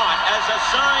start. As a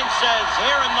sign says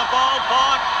here in the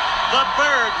ballpark, the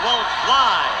bird will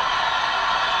fly.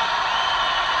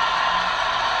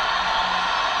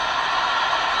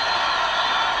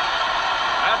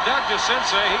 Doug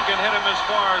DeCinces, he can hit him as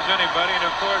far as anybody, and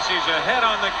of course he's ahead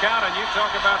on the count. And you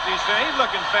talk about these things, he's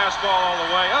looking fastball all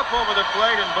the way up over the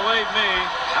plate, and believe me,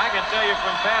 I can tell you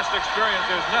from past experience,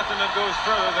 there's nothing that goes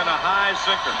further than a high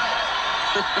sinker.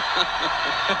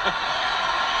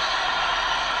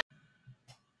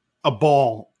 A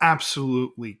ball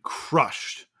absolutely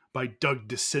crushed by Doug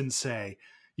DeCinces.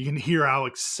 You can hear how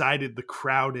excited the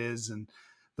crowd is and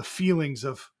the feelings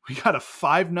of, we got a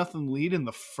 5-0 lead in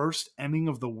the first inning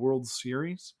of the World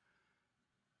Series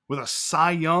with a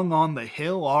Cy Young on the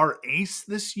hill, our ace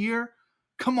this year.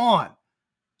 Come on.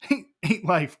 Ain't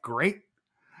life great?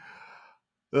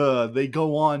 They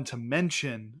go on to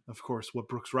mention, of course, what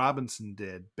Brooks Robinson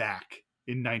did back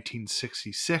in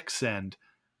 1966. And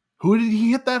who did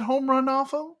he hit that home run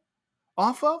off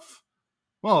of?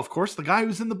 Well, of course, the guy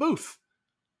who's in the booth,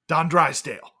 Don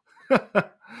Drysdale.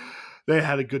 they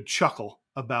had a good chuckle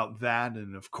about that.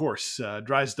 And of course,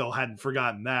 Drysdale hadn't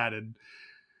forgotten that. And,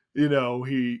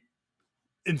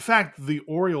 in fact, the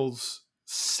Orioles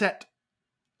set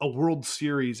a World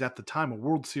Series at the time, a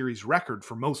World Series record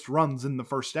for most runs in the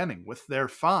first inning with their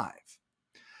 5.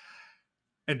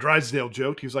 And Drysdale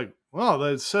joked, he was like, well,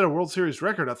 they set a World Series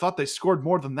record. I thought they scored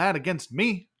more than that against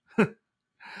me.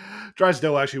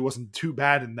 Drysdale actually wasn't too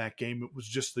bad in that game. It was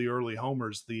just the early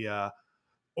homers. The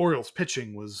Orioles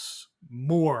pitching was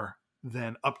more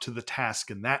than up to the task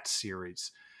in that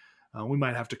series. We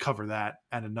might have to cover that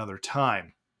at another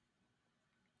time.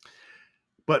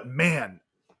 But man,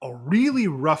 a really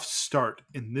rough start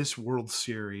in this World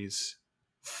Series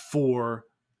for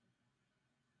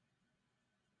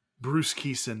Bruce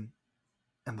Kison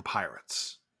and the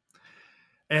Pirates.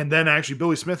 And then actually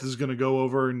Billy Smith is going to go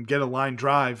over and get a line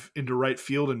drive into right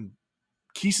field, and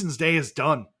Kison's day is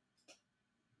done.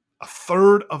 A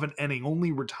third of an inning,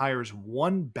 only retires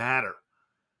one batter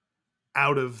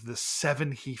out of the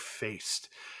 7 he faced.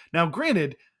 Now,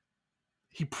 granted,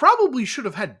 he probably should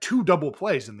have had 2 double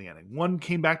plays in the inning. One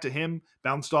came back to him,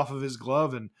 bounced off of his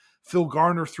glove, and Phil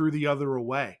Garner threw the other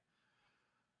away.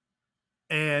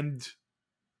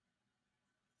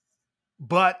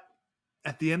 But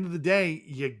at the end of the day,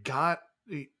 you got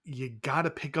to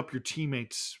pick up your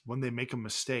teammates when they make a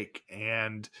mistake.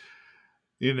 And,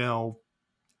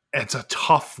 it's a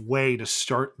tough way to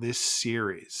start this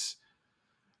series.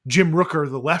 Jim Rooker,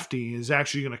 the lefty, is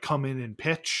actually going to come in and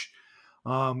pitch.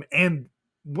 And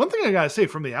one thing I got to say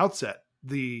from the outset,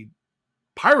 the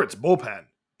Pirates bullpen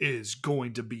is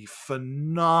going to be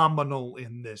phenomenal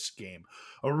in this game.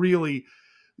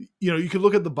 You could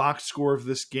look at the box score of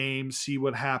this game, see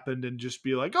what happened, and just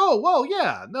be like, oh, well,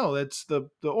 yeah, no, that's the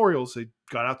Orioles. They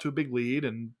got out to a big lead,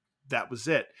 and that was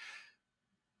it.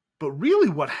 But really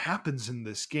what happens in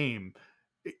this game,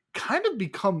 it kind of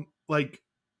become like,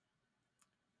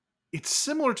 it's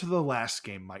similar to the last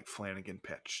game Mike Flanagan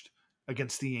pitched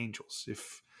against the Angels,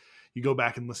 if you go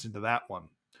back and listen to that one,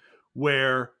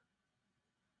 where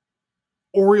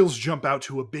Orioles jump out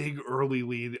to a big early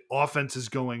lead, offense is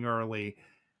going early,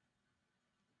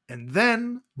 and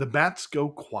then the bats go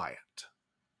quiet.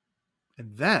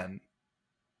 And then,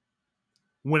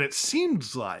 when it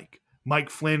seems like Mike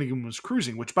Flanagan was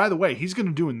cruising, which, by the way, he's going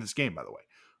to do in this game, by the way,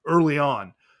 early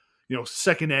on,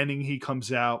 second inning, he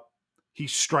comes out, he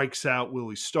strikes out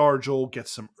Willie Stargell,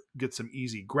 gets some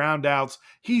easy ground outs.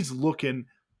 He's looking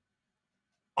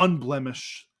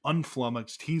unblemished,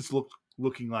 unflummoxed. He's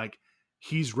looking like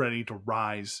he's ready to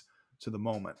rise to the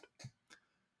moment.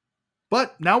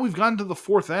 But now we've gotten to the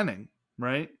 4th inning,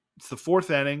 right? It's the 4th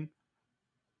inning.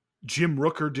 Jim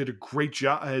Rooker did a great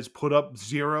job, has put up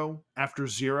 0 after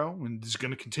 0, and is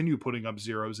going to continue putting up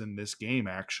zeros in this game,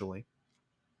 actually.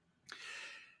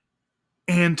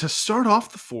 And to start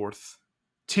off the 4th,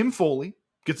 Tim Foley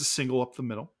gets a single up the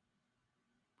middle.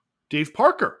 Dave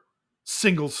Parker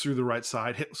singles through the right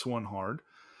side, hits one hard.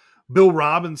 Bill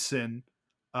Robinson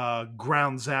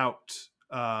grounds out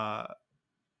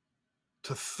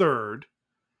to third,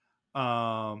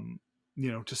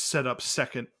 to set up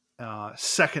second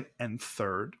and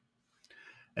third.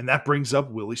 And that brings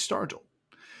up Willie Stargell.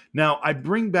 Now, I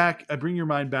bring your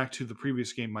mind back to the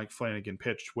previous game Mike Flanagan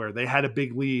pitched, where they had a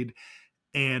big lead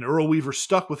and Earl Weaver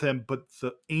stuck with him, but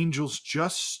the Angels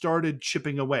just started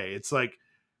chipping away. It's like,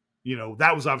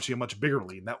 that was obviously a much bigger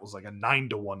lead. That was like a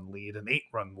 9-1 lead, an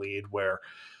 8-run lead, where,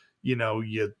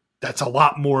 that's a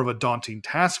lot more of a daunting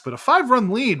task. But a 5-run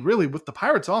lead, really, with the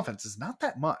Pirates offense is not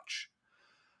that much.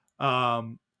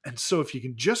 And so if you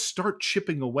can just start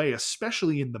chipping away,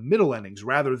 especially in the middle innings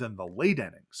rather than the late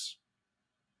innings,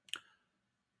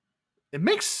 it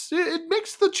makes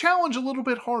the challenge a little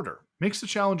bit harder.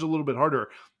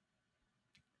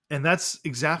 And that's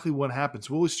exactly what happens.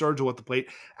 Willie Stargell at the plate,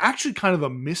 actually kind of a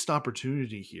missed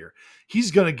opportunity here.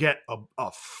 He's going to get a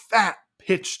fat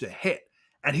pitch to hit,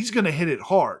 and he's going to hit it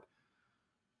hard.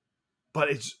 But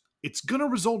it's going to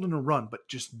result in a run, but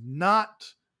just not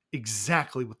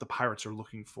exactly what the Pirates are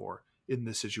looking for in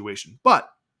this situation. But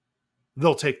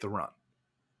they'll take the run.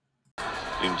 You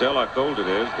can tell how cold it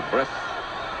is. The breath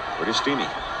pretty steamy.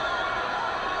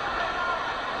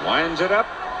 Winds it up,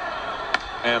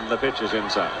 and the pitch is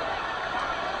inside.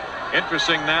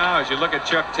 Interesting now as you look at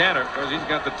Chuck Tanner, because he's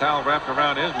got the towel wrapped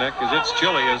around his neck, because it's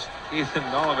chilly, as Keith and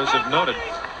all of us have noted.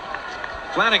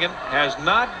 Flanagan has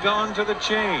not gone to the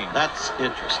chain. That's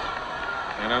interesting.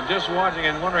 And I'm just watching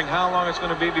and wondering how long it's going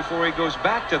to be before he goes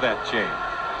back to that chain.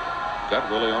 Got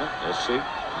Willie on it. Let's see.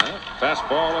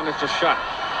 Fastball, and it's a shot.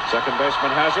 Second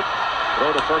baseman has it. Throw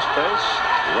to first base.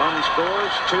 Run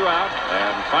scores, 2 out,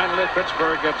 and finally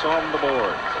Pittsburgh gets on the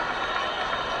board.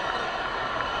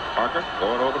 Parker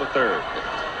going over to third.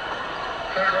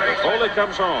 Foley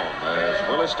comes home as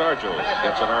Willie Stargell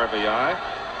gets an RBI.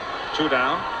 2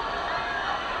 down.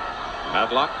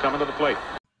 Madlock coming to the plate.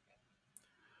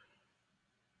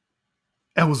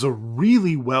 That was a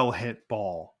really well hit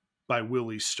ball by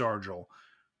Willie Stargell,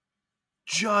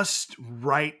 just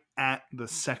right at the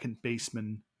second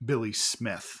baseman, Billy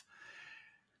Smith.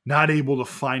 Not able to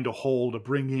find a hole to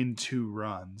bring in 2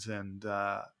 runs. And,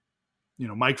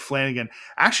 Mike Flanagan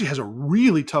actually has a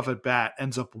really tough at bat,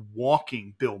 ends up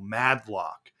walking Bill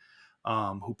Madlock,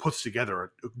 who puts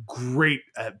together a great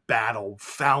battle,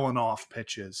 fouling off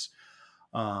pitches.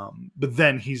 But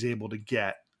then he's able to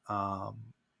get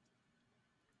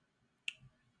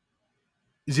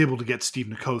Steve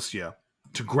Nicosia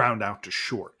to ground out to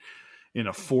short in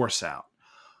a force out.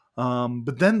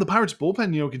 But then the Pirates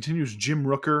bullpen, continues. Jim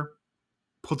Rooker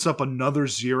puts up another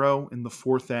 0 in the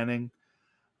 4th inning.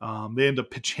 They end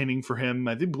up pitch hitting for him.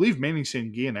 I believe Manny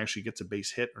Sanguillen actually gets a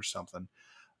base hit or something.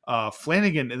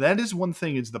 Flanagan, and that is one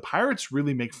thing, is the Pirates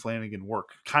really make Flanagan work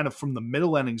kind of from the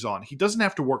middle innings on. He doesn't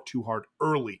have to work too hard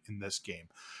early in this game,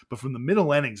 but from the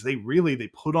middle innings, they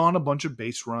put on a bunch of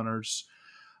base runners.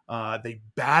 They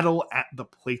battle at the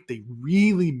plate. They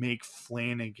really make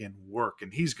Flanagan work,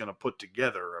 and he's going to put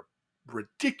together a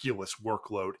ridiculous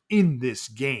workload in this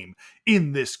game,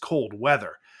 in this cold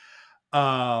weather.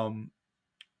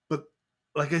 But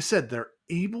like I said, they're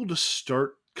able to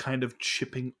start kind of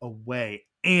chipping away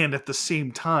and at the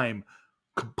same time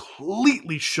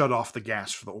completely shut off the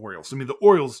gas for the Orioles. I mean, the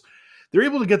Orioles, they're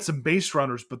able to get some base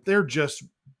runners, but they're just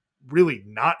really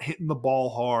not hitting the ball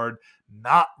hard,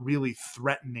 not really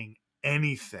threatening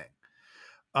anything.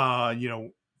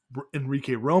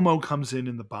 Enrique Romo comes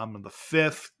in the bottom of the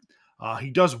 5th. He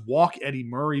does walk Eddie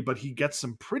Murray, but he gets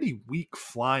some pretty weak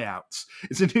flyouts.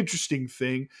 It's an interesting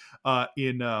thing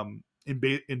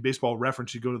in Baseball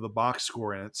Reference. You go to the box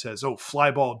score and it says,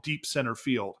 fly ball deep center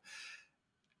field.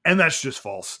 And that's just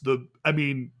false.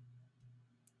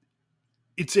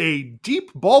 It's a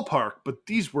deep ballpark, but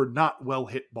these were not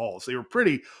well-hit balls. They were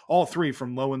all 3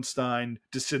 from Lowenstein,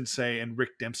 DeCinces, and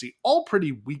Rick Dempsey, all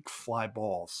pretty weak fly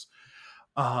balls.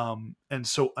 And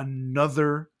so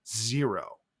another 0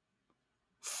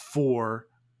 for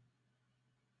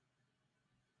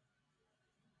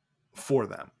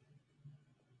them.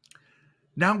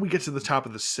 Now we get to the top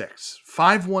of the 6th.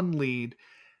 5-1 lead,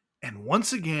 and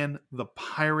once again, the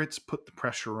Pirates put the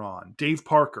pressure on. Dave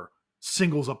Parker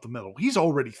singles up the middle. He's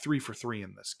already 3 for 3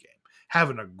 in this game,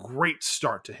 having a great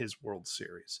start to his World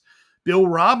Series. Bill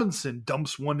Robinson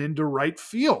dumps one into right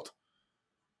field.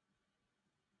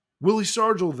 Willie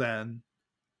Stargell then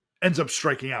ends up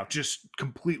striking out just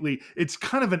completely. It's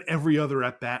kind of an every other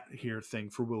at-bat here thing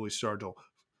for Willie Stargell.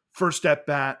 First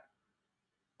at-bat,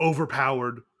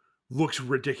 overpowered, looks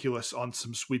ridiculous on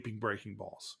some sweeping breaking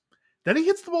balls. Then he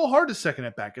hits the ball hard his second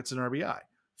at-bat, gets an RBI.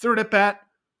 Third at-bat,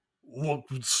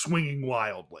 swinging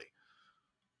wildly.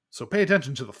 So pay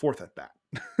attention to the 4th at-bat.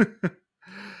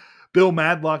 Bill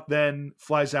Madlock then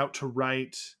flies out to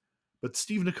right, but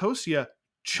Steve Nicosia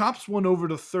chops one over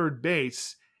to third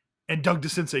base, and Doug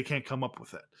DeCinces can't come up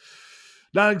with it.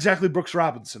 Not exactly Brooks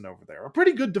Robinson over there. A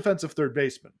pretty good defensive third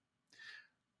baseman.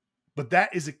 But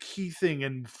that is a key thing,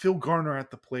 and Phil Garner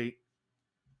at the plate,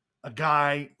 a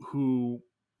guy who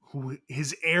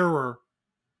his error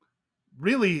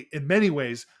really, in many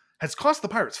ways, has cost the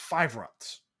Pirates 5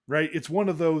 runs, right? It's one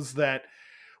of those that,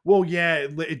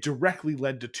 it directly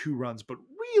led to 2 runs, but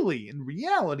really, in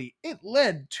reality, it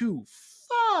led to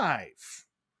 5.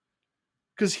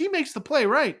 Because he makes the play,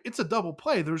 right? It's a double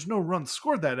play. There's no runs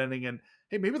scored that inning, and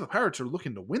hey, maybe the Pirates are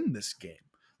looking to win this game,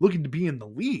 looking to be in the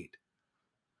lead,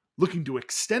 looking to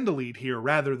extend a lead here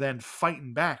rather than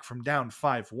fighting back from down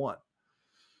 5-1.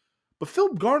 But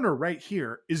Phil Garner right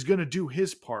here is going to do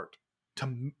his part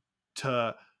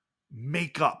to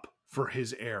make up for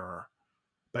his error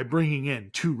by bringing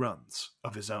in 2 runs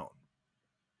of his own.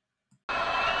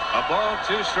 A ball,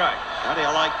 2 strikes. How do you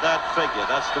like that figure?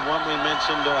 That's the one we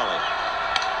mentioned earlier.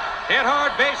 Hit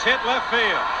hard, base hit left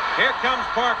field. Here comes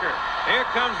Parker. Here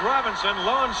comes Robinson.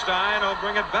 Lowenstein will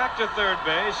bring it back to third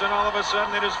base, and all of a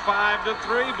sudden it is 5-3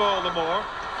 Baltimore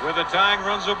with the tying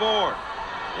runs aboard.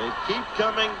 They keep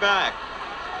coming back,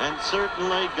 and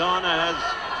certainly Garner has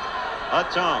a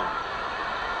tone.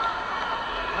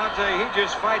 I'll tell you, he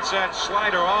just fights that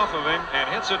slider off of him and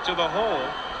hits it to the hole,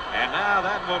 and now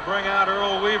that will bring out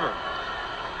Earl Weaver.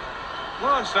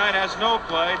 Lowenstein has no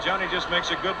play. Johnny just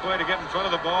makes a good play to get in front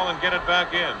of the ball and get it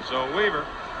back in. So Weaver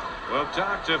will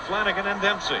talk to Flanagan and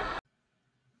Dempsey.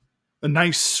 A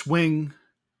nice swing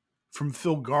from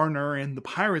Phil Garner, and the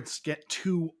Pirates get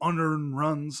 2 unearned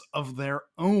runs of their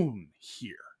own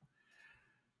here.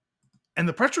 And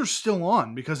the pressure's still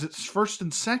on because it's first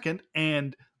and second,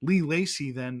 and Lee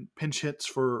Lacy then pinch hits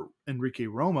for Enrique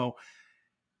Romo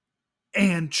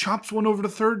and chops one over to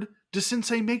third.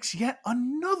 DeCinces makes yet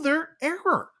another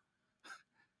error.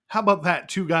 How about that?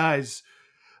 Two guys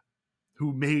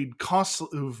who've made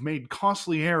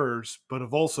costly errors, but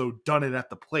have also done it at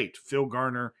the plate. Phil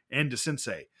Garner and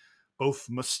DeCinces, both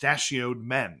mustachioed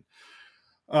men.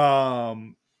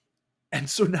 And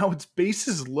so now it's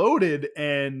bases loaded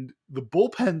and the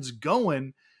bullpen's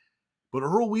going, but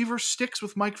Earl Weaver sticks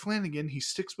with Mike Flanagan. He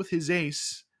sticks with his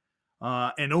ace.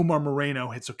 And Omar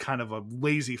Moreno hits a kind of a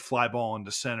lazy fly ball into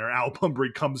center. Al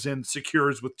Pumbry comes in,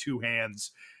 secures with two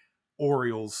hands.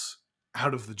 Orioles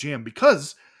out of the jam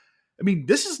because, I mean,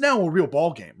 this is now a real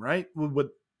ball game, right? What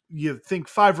you think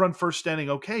 5-run first inning,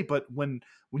 okay, but when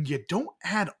you don't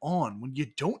add on, when you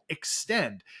don't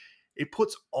extend, it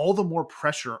puts all the more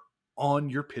pressure on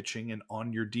your pitching and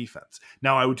on your defense.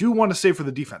 Now, I do want to say for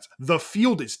the defense, the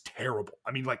field is terrible.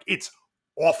 I mean, like, it's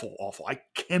awful. I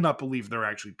cannot believe they're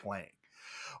actually playing,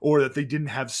 or that they didn't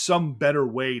have some better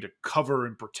way to cover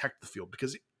and protect the field,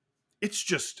 because it's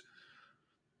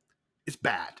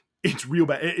bad. It's real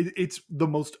bad. It's the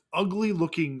most ugly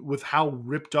looking with how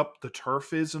ripped up the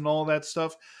turf is and all that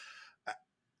stuff.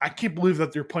 I can't believe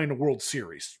that they're playing a World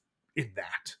Series in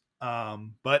that.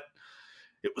 But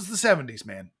it was the 70s,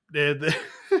 man.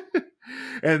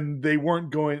 And they weren't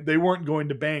going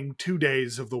to bang 2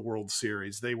 days of the World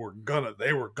Series. They were gonna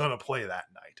play that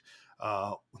night,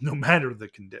 no matter the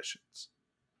conditions.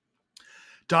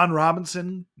 Don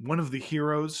Robinson, one of the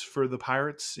heroes for the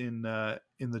Pirates in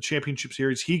the championship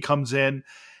series, he comes in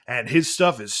and his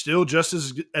stuff is still just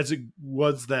as it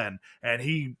was then. And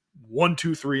he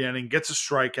 1-2-3 inning, gets a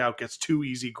strikeout, gets 2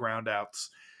 easy ground outs.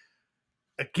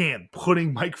 Again,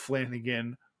 putting Mike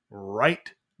Flanagan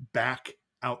right back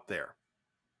out there.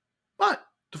 But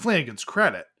to Flanagan's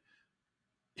credit,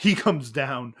 he comes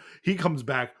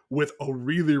back with a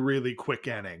really, really quick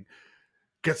inning.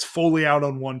 Gets Foley out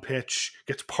on 1 pitch,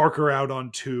 gets Parker out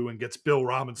on 2, and gets Bill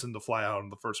Robinson to fly out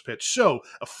on the first pitch. So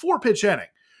a 4-pitch inning,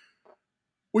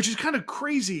 which is kind of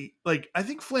crazy. Like, I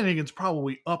think Flanagan's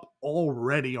probably up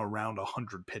already around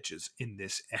 100 pitches in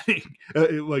this inning,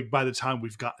 like by the time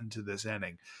we've gotten to this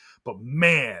inning. But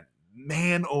man,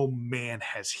 oh man,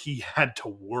 has he had to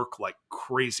work like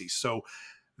crazy. So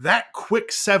that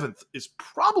quick 7th is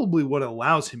probably what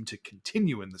allows him to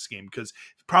continue in this game, because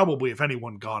probably if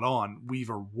anyone got on,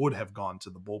 Weaver would have gone to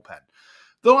the bullpen.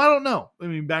 Though I don't know. I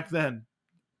mean, back then,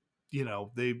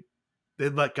 they'd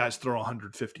let guys throw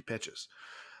 150 pitches.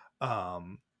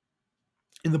 In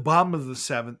the bottom of the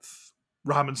 7th,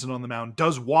 Robinson on the mound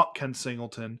does walk Ken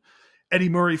Singleton. Eddie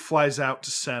Murray flies out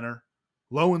to center.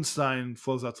 Lowenstein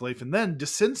flows out to left. And then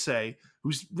DeCinces,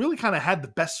 who's really kind of had the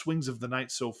best swings of the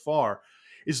night so far,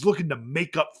 is looking to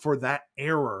make up for that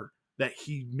error that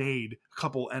he made a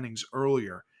couple innings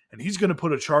earlier. And he's going to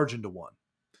put a charge into one.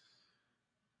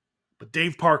 But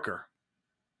Dave Parker,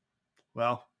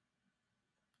 well,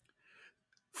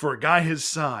 for a guy his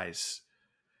size,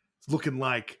 it's looking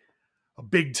like a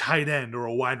big tight end or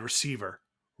a wide receiver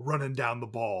running down the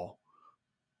ball.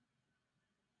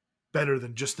 Better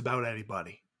than just about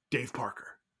anybody. Dave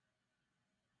Parker.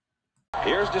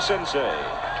 Here's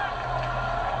DeCinces.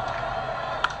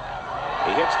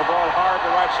 He hits the ball hard to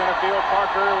right center field.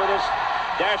 Parker, with his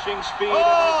dashing speed and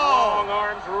his long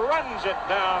arms, runs it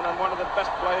down on one of the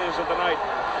best plays of the night.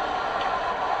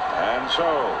 And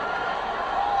so,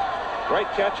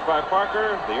 great catch by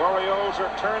Parker. The Orioles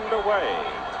are turned away.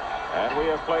 And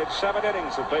we have played 7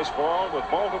 innings of baseball, with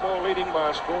Baltimore leading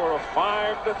by a score of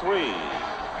 5-3.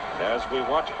 As we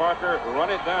watch Parker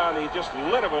run it down, he just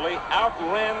literally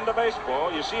outran the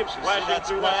baseball. You see him splashing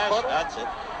through that puddle? That's it.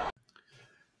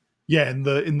 Yeah, in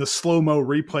the slow-mo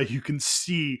replay, you can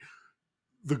see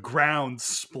the ground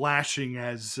splashing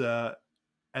as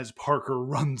Parker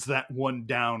runs that one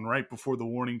down right before the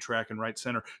warning track in right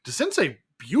center. DeCinces,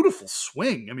 beautiful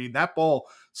swing. I mean, that ball,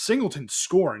 Singleton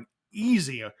scoring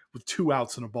easy with 2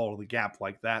 outs and a ball to the gap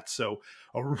like that. So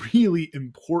a really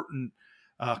important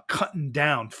cutting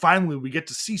down. Finally, we get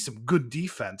to see some good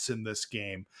defense in this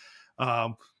game.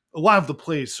 A lot of the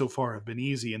plays so far have been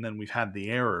easy, and then we've had the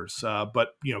errors.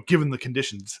 But, given the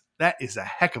conditions, that is a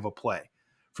heck of a play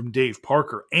from Dave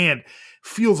Parker, and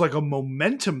feels like a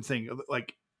momentum thing.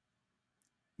 Like,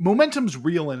 momentum's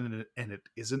real and it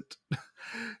isn't,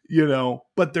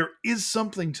 but there is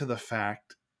something to the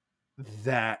fact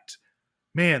that,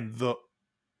 man, the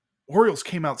Orioles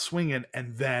came out swinging,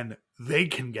 and then they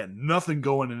can get nothing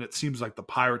going, and it seems like the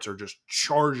Pirates are just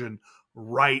charging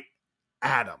right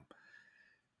at them.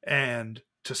 And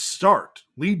to start,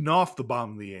 leading off the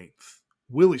bottom of the 8th,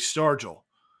 Willie Stargell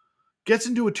gets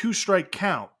into a 2-strike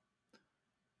count.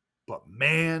 But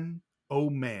man, oh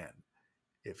man,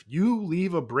 if you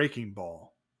leave a breaking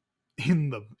ball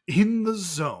in the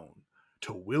zone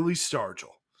to Willie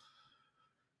Stargell,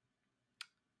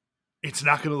 it's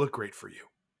not going to look great for you.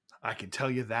 I can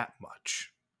tell you that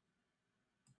much.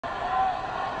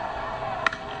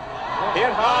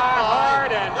 Hit high,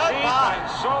 hard, and deep, and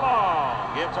so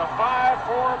long. It's a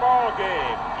 5-4 ball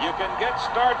game. You can get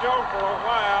Stargell for a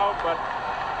while, but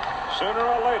sooner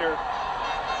or later.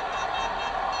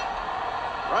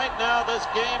 Right now, this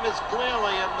game is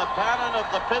clearly in the pattern of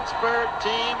the Pittsburgh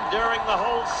team during the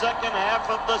whole second half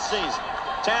of the season.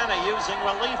 Tanner using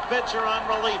relief pitcher on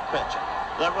relief pitcher.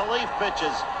 The relief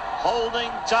pitchers holding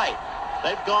tight.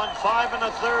 They've gone 5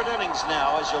 1/3 innings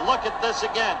now as you look at this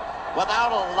again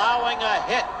without allowing a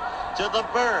hit to the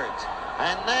Birds.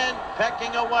 And then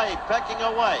pecking away,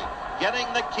 getting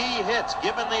the key hits,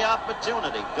 given the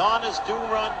opportunity. Gone is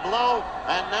 2-run blow,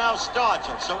 and now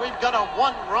Stargell. So we've got a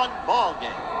 1-run ball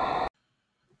game.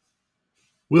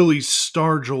 Willie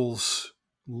Stargell's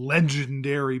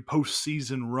legendary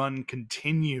postseason run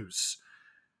continues.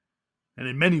 And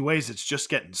in many ways, it's just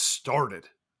getting started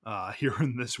here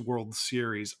in this World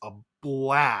Series. A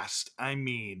blast. I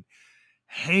mean,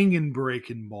 hanging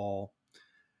breaking ball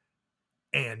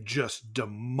and just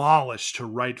demolished to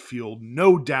right field.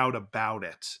 No doubt about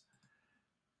it.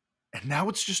 And now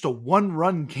it's just a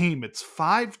 1-run game. It's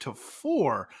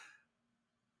 5-4.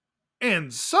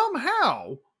 And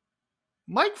somehow,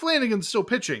 Mike Flanagan's still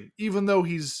pitching, even though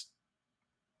he's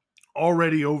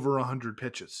already over 100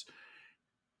 pitches.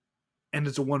 And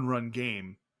it's a 1-run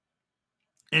game.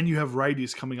 And you have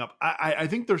righties coming up. I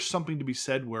think there's something to be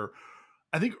said where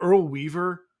I think Earl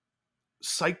Weaver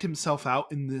psyched himself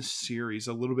out in this series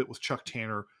a little bit with Chuck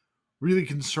Tanner, really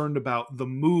concerned about the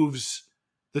moves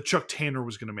that Chuck Tanner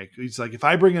was going to make. He's like, if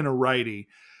I bring in a righty,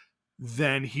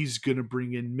 then he's going to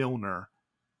bring in Milner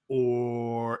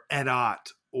or Ed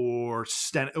Ott or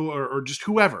or just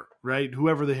whoever, right?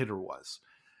 Whoever the hitter was.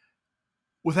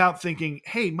 Without thinking,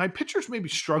 hey, my pitcher's maybe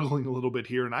struggling a little bit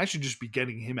here, and I should just be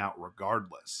getting him out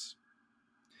regardless.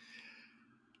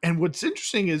 And what's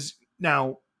interesting is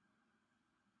now,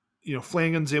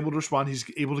 Flanagan's able to respond. He's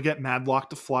able to get Madlock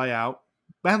to fly out.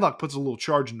 Madlock puts a little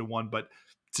charge into one, but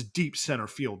it's a deep center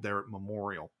field there at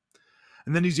Memorial.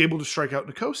 And then he's able to strike out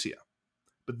Nicosia.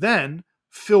 But then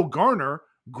Phil Garner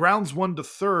grounds one to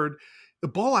third. The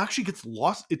ball actually gets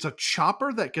lost. It's a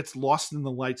chopper that gets lost in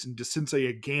the lights, and DeCinces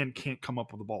again can't come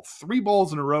up with the ball. 3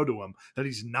 balls in a row to him that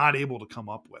he's not able to come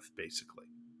up with, basically.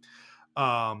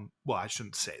 Well, I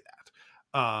shouldn't say that.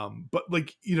 But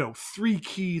 3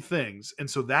 key things. And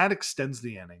so that extends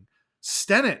the inning.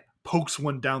 Stennett pokes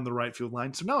one down the right field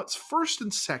line. So now it's first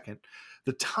and second.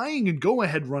 The tying and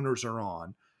go-ahead runners are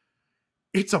on.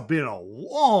 It's been a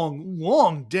long,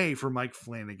 long day for Mike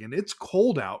Flanagan. It's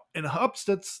cold out, and up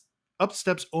steps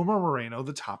Omar Moreno,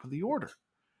 the top of the order.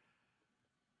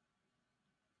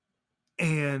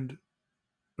 And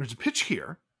there's a pitch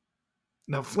here.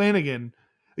 Now Flanagan,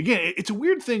 again, it's a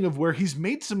weird thing of where he's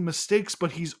made some mistakes,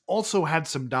 but he's also had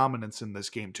some dominance in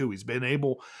this game too. He's been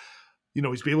able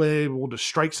to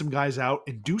strike some guys out,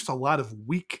 induce a lot of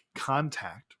weak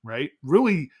contact, right?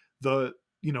 Really,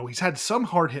 he's had some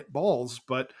hard hit balls,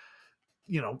 but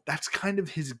that's kind of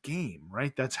his game,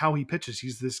 right? That's how he pitches.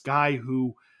 He's this guy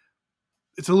who,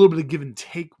 it's a little bit of give and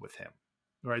take with him,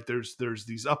 right? There's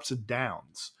these ups and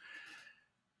downs.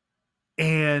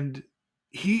 And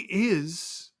he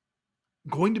is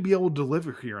going to be able to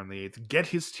deliver here in the 8th, get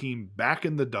his team back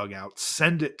in the dugout,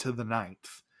 send it to the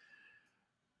 9th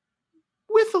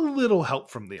with a little help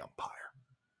from the umpire.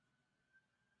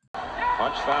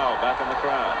 Punch foul back in the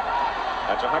crowd.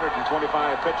 That's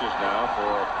 125 pitches now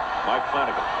for Mike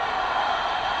Flanagan.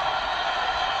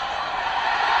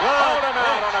 Hold him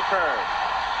out on a curve.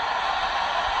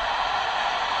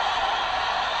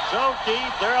 So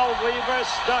Keith, Earl Weaver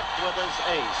stuck with his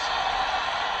ace.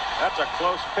 That's a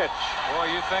close pitch.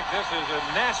 Boy, you think this is a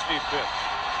nasty pitch.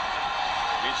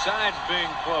 Besides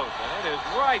being close, and it is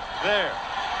right there.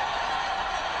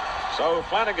 So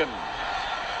Flanagan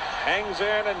hangs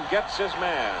in and gets his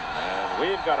man. And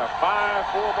we've got a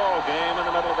 5-4 ball game in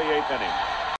the middle of the 8th inning.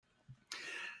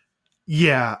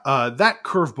 Yeah, that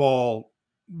curveball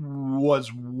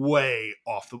was way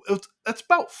off that's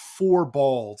about 4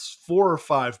 or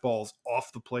 5 balls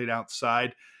off the plate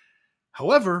outside.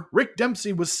 However, Rick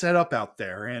Dempsey was set up out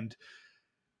there, and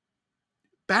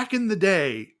back in the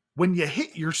day, when you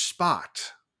hit your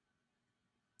spot,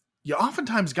 you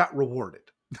oftentimes got rewarded.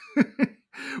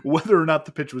 Whether or not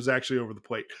the pitch was actually over the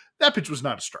plate. That pitch was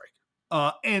not a strike.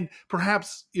 And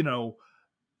perhaps,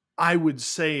 I would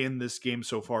say in this game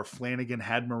so far, Flanagan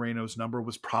had Moreno's number,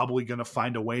 was probably going to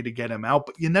find a way to get him out,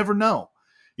 but you never know.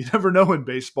 You never know in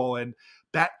baseball, and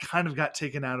that kind of got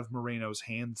taken out of Moreno's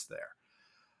hands there.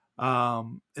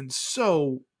 And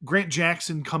so Grant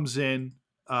Jackson comes in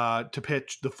to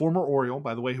pitch, the former Oriole,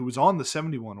 by the way, who was on the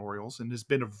 71 Orioles and has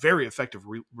been a very effective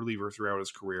reliever throughout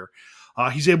his career.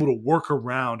 He's able to work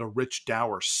around a Rich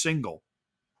Dower single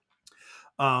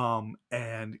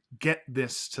and get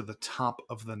this to the top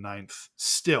of the ninth,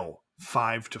 still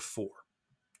 5-4.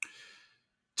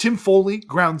 Tim Foley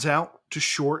grounds out to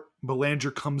short.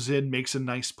 Belanger comes in, makes a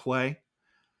nice play.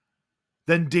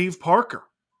 Then Dave Parker,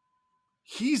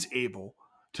 he's able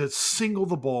to single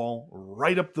the ball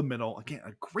right up the middle. Again,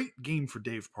 a great game for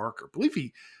Dave Parker. I believe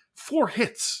he 4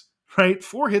 hits, right?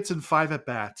 4 hits and 5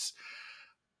 at-bats.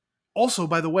 Also,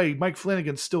 by the way, Mike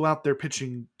Flanagan's still out there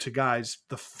pitching to guys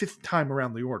the 5th time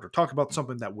around the order. Talk about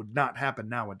something that would not happen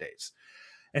nowadays.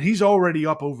 And he's already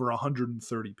up over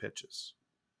 130 pitches.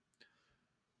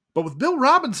 But with Bill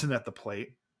Robinson at the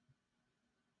plate,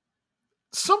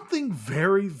 something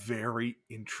very, very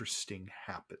interesting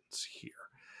happens here.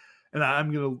 And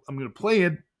I'm gonna play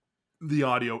in the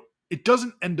audio. It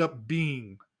doesn't end up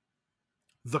being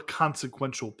the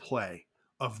consequential play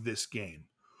of this game,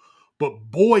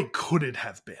 but boy, could it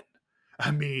have been.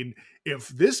 I mean, if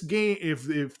this game,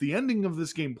 if the ending of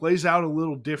this game plays out a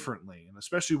little differently, and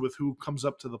especially with who comes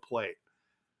up to the plate,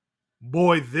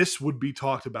 boy, this would be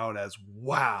talked about as,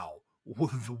 wow,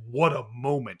 what a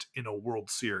moment in a World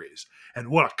Series, and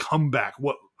what a comeback,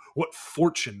 what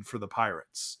fortune for the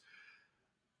Pirates.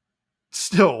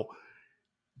 Still,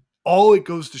 all it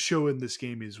goes to show in this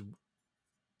game is,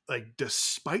 like,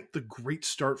 despite the great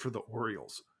start for the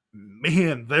Orioles,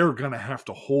 man, they're going to have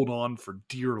to hold on for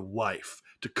dear life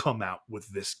to come out with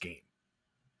this game.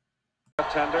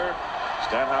 Left-hander,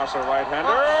 Stanhouse a right-hander.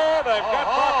 They've got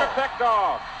Parker picked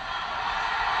off.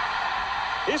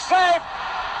 He's safe.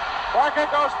 Parker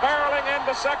goes barreling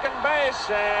into second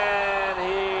base, and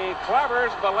he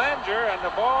clobers Belanger, and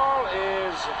the ball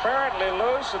is apparently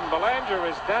loose, and Belanger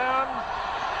is down.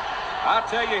 I'll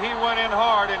tell you, he went in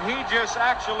hard, and he just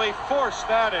actually forced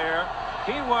that air.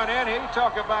 He went in, he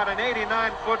talked about an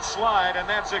 89-foot slide, and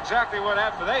that's exactly what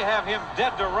happened. They have him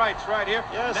dead to rights right here.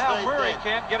 Yes, now Murray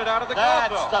can't get it out of the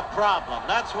glove, though. That's the problem.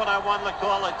 That's what I wanted to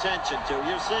call attention to.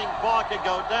 You're seeing Parker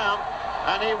go down,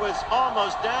 and he was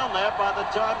almost down there by the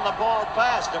time the ball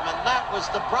passed him, and that was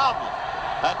the problem.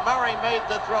 Had Murray made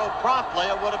the throw promptly,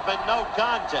 it would have been no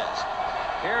contest.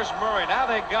 Here's Murray. Now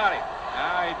they got him.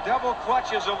 Now he double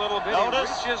clutches a little bit. Notice.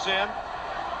 He reaches in.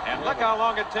 And look how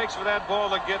long it takes for that ball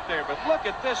to get there. But look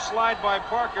at this slide by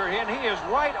Parker, and he is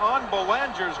right on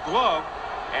Belanger's glove,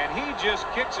 and he just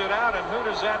kicks it out. And who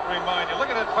does that remind you? Look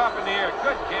at it pop in the air.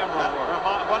 Good camera work.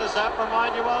 What does that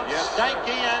remind you of? Yes,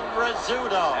 Stanky and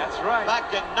Rizzuto. That's right. Back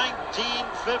in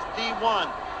 1951,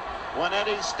 when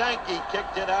Eddie Stanky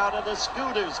kicked it out of the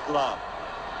Scooter's glove.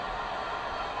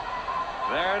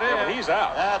 There it is. Yeah, he's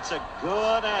out. That's a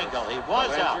good angle. He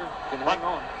was Belanger out. can But hang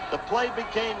on. the play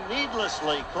became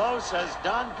needlessly close, as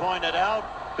Don pointed out,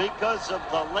 because of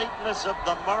the lateness of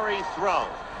the Murray throw.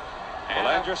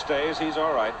 Belanger stays. He's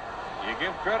all right. You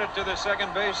give credit to the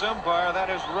second base umpire. That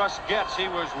is Russ Getz. He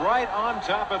was right on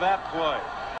top of that play.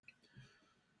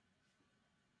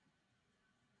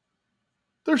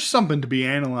 There's something to be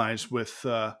analyzed with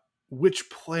which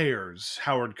players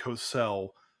Howard Cosell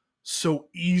so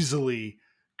easily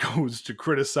goes to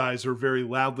criticize or very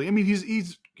loudly. I mean,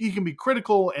 he can be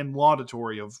critical and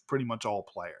laudatory of pretty much all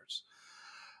players,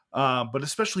 but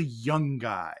especially young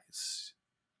guys.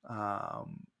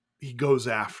 He goes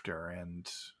after, and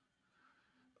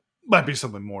might be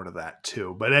something more to that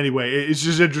too. But anyway, it's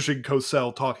just interesting.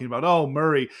 Cosell talking about, oh,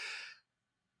 Murray.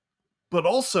 But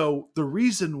also, the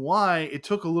reason why it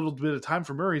took a little bit of time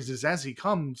for Murray is as he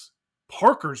comes,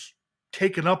 Parker's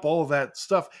taking up all of that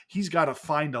stuff. He's got to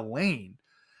find a lane.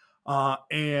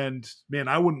 And, man,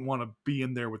 I wouldn't want to be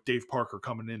in there with Dave Parker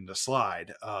coming in to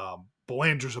slide.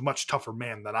 Belanger's a much tougher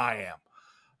man than I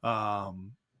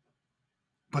am.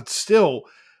 But still,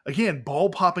 again, ball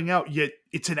popping out, yet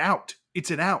it's an out.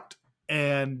 It's an out.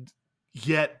 And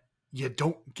yet you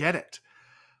don't get it.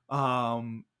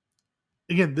 Again,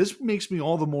 this makes me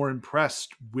all the more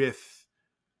impressed with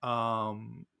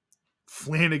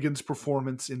Flanagan's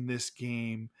performance in this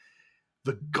game,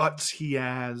 the guts he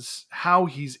has, how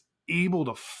he's able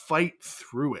to fight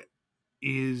through it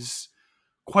is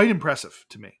quite impressive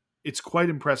to me. It's quite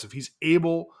impressive. He's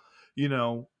able,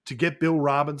 to get Bill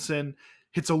Robinson,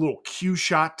 hits a little cue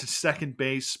shot to second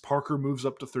base. Parker moves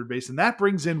up to third base, and that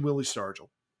brings in Willie Stargell.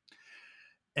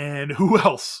 And who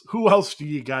else? Who else do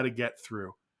you got to get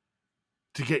through?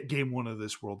 to get game one of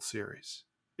this World Series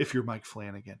if you're Mike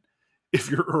Flanagan, if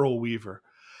you're Earl Weaver.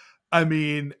 I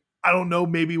mean, I don't know,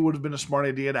 maybe it would have been a smart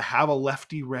idea to have a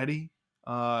lefty ready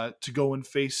to go and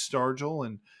face Stargell.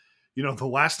 And, the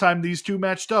last time these two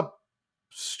matched up,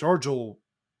 Stargell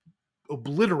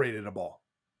obliterated a ball.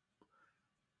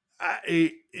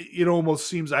 It almost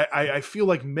seems, I feel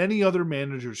like many other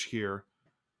managers here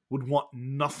would want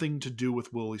nothing to do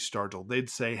with Willie Stargell. They'd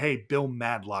say, hey, Bill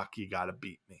Madlock, you got to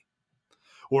beat me.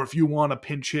 Or if you want to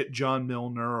pinch hit John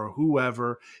Milner or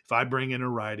whoever, if I bring in a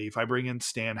righty, if I bring in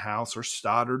Stanhouse or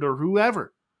Stoddard or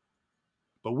whoever.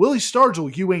 But Willie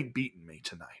Stargell, you ain't beating me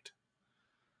tonight.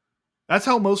 That's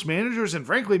how most managers and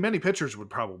frankly many pitchers would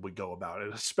probably go about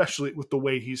it, especially with the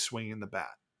way he's swinging the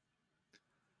bat.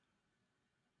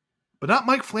 But not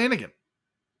Mike Flanagan.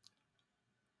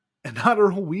 And not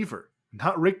Earl Weaver.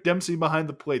 Not Rick Dempsey behind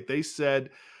the plate. They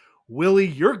said, Willie,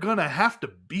 you're going to have to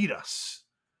beat us.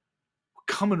 We're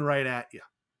coming right at you.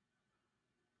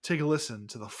 Take a listen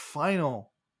to the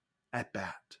final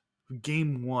at-bat.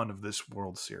 Game one of this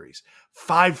World Series.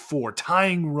 5-4,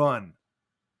 tying run.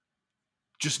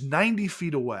 Just 90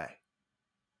 feet away.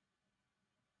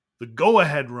 The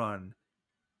go-ahead run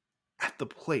at the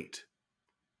plate.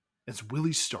 It's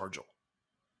Willie Stargell.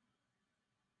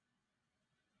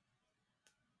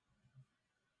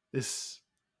 This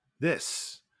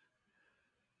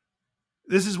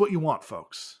is what you want,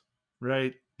 folks,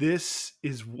 right? This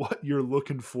is what you're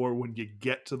looking for when you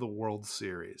get to the World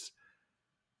Series.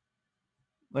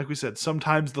 Like we said,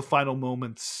 sometimes the final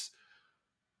moments,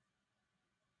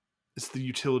 it's the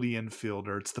utility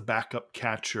infielder, it's the backup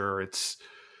catcher, it's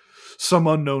some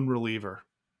unknown reliever.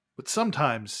 But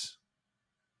sometimes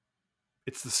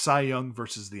it's the Cy Young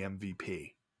versus the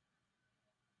MVP.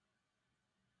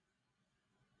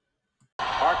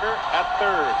 Parker at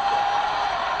third.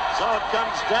 So it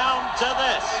comes down to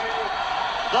this.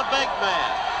 The big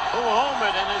man who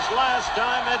homered in his last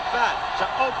time at bat to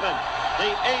open the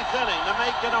 8th inning to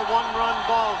make it a one-run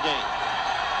ball game.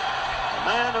 The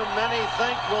man who many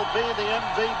think will be the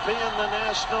MVP in the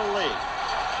National League.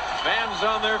 Fans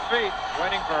on their feet,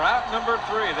 waiting for out number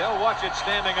 3. They'll watch it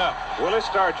standing up. Willie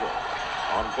Stargell,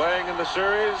 on playing in the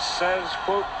series, says,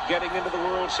 quote, getting into the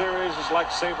World Series is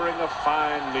like savoring a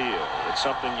fine meal. It's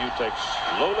something you take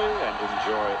slowly and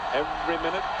enjoy every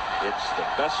minute. It's the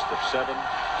best of 7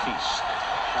 feast.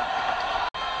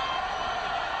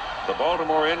 The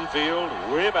Baltimore infield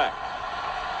way back.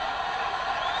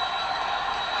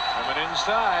 Coming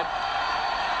inside.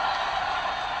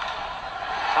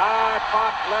 High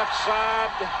pop left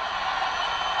side.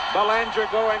 Belanger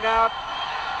going out.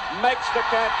 Makes the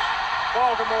catch.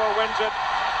 Baltimore wins it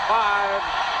 5-4.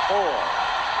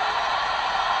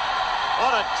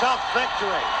 What a tough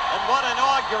victory and what an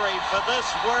augury for this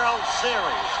World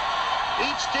Series.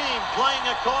 Each team playing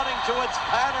according to its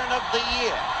pattern of the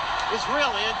year is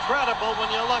really incredible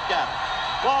when you look at it.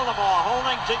 Baltimore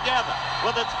holding together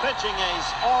with its pitching ace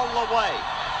all the way.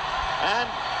 And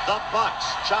the Bucks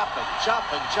chopping,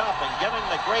 getting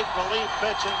the great relief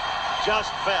pitching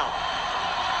just fell.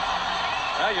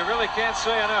 Well, you really can't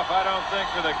say enough, I don't think,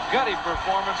 for the gutty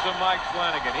performance of Mike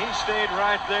Flanagan. He stayed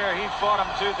right there. He fought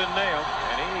him tooth and nail,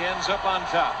 and he ends up on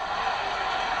top.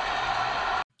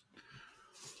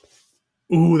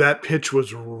 Ooh, that pitch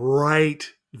was right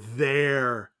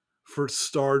there for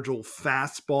Stargell.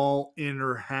 Fastball,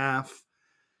 inner half.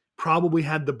 Probably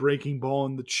had the breaking ball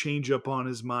and the changeup on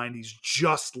his mind. He's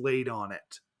just laid on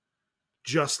it.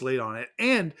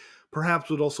 And perhaps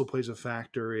what also plays a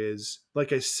factor is,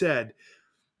 like I said,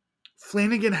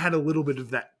 Flanagan had a little bit of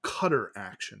that cutter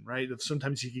action, right?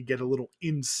 Sometimes he could get a little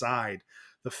inside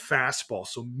the fastball.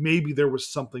 So maybe there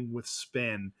was something with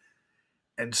spin.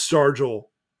 And Stargell,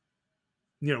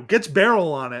 gets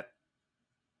barrel on it.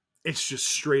 It's just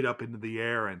straight up into the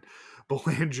air. And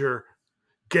Belanger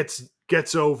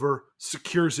gets over,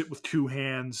 secures it with 2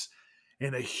 hands,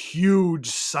 and a huge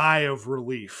sigh of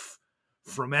relief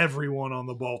from everyone on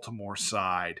the Baltimore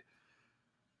side.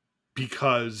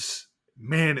 Because,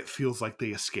 man, it feels like they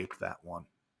escaped that one.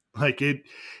 Like it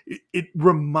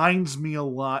reminds me a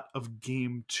lot of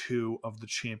Game 2 of the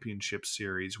championship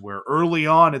series, where early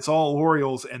on it's all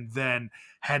Orioles and then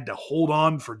had to hold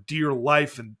on for dear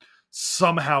life and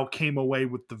somehow came away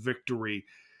with the victory.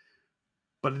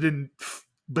 But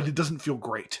it doesn't feel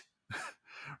great,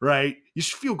 right? You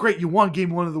should feel great. You won Game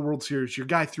 1 of the World Series. Your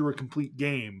guy threw a complete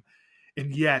game.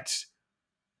 And yet,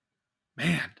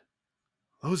 man,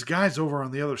 those guys over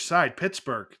on the other side,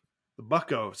 Pittsburgh, the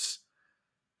Buccos,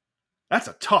 that's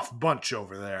a tough bunch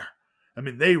over there. I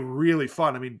mean, they really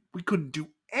fought. I mean, we couldn't do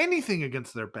anything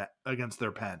against their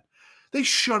pen. They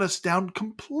shut us down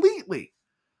completely.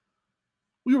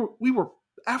 We were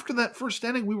after that first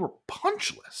inning, we were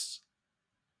punchless.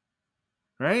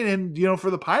 Right? And for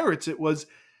the Pirates, it was,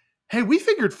 hey, we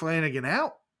figured Flanagan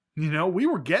out. We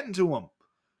were getting to him.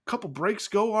 A couple breaks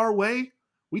go our way,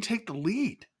 we take the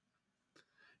lead.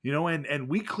 And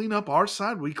we clean up our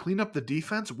side, we clean up the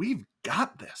defense. We've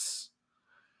got this.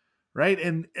 Right?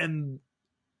 And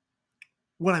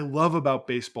what I love about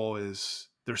baseball is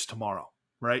there's tomorrow,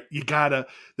 right?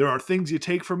 There are things you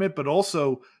take from it, but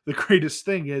also the greatest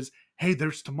thing is, hey,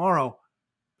 there's tomorrow.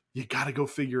 You got to go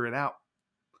figure it out.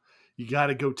 You got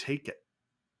to go take it.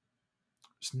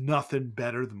 There's nothing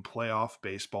better than playoff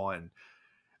baseball. And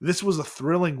this was a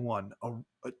thrilling one,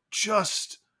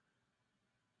 just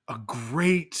a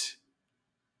great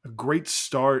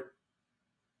start.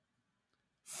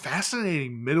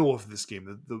 Fascinating middle of this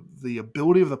game. The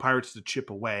ability of the Pirates to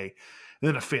chip away, and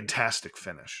then a fantastic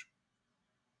finish.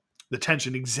 The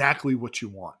tension, exactly what you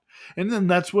want. And then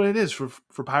that's what it is.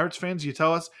 For Pirates fans, you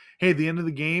tell us, hey, at the end of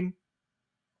the game,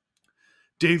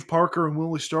 Dave Parker and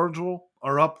Willie Stargell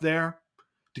are up there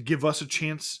to give us a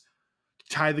chance to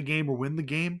tie the game or win the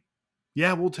game.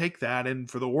 Yeah, we'll take that.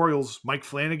 And for the Orioles, Mike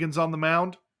Flanagan's on the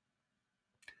mound.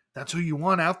 That's who you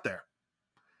want out there.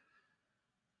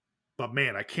 But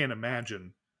man, I can't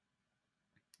imagine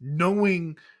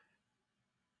knowing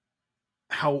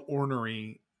how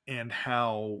ornery and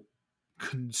how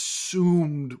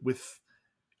consumed with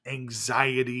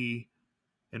anxiety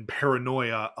and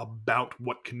paranoia about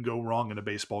what can go wrong in a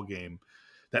baseball game,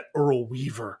 that Earl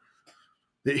Weaver,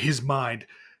 that his mind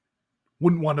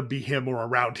wouldn't want to be him or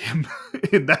around him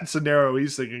in that scenario.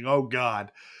 He's thinking, oh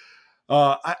God.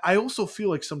 I also feel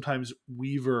like sometimes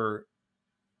Weaver,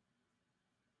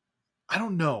 I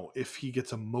don't know if he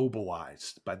gets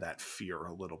immobilized by that fear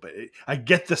a little bit. I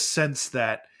get the sense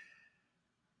that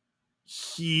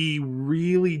he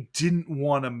really didn't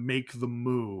want to make the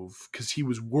move because he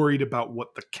was worried about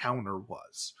what the counter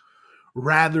was,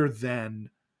 rather than,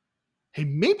 hey,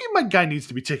 maybe my guy needs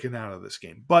to be taken out of this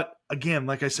game. But again,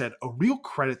 like I said, a real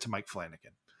credit to Mike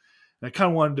Flanagan. And I kind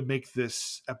of wanted to make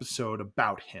this episode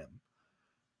about him.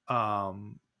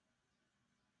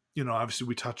 Obviously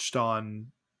we touched on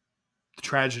the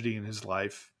tragedy in his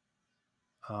life.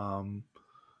 But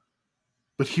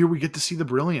here we get to see the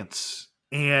brilliance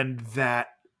and that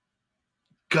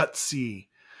gutsy,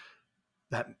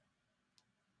 that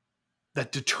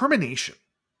determination,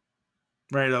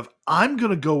 right? Of, I'm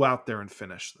going to go out there and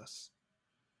finish this.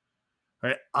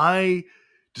 Right?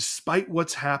 Despite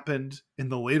what's happened in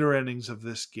the later innings of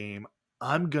this game,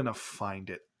 I'm going to find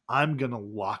it. I'm going to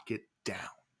lock it down.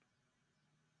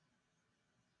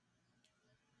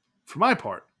 For my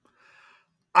part,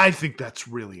 I think that's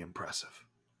really impressive.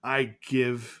 I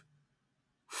give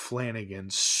Flanagan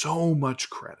so much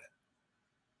credit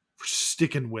for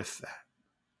sticking with that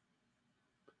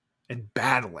and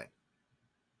battling.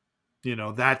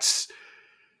 That's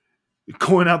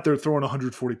going out there throwing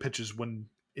 140 pitches when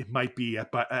it might be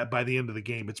by the end of the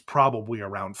game. It's probably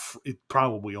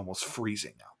almost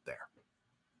freezing out there.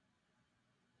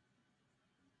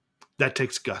 That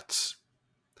takes guts.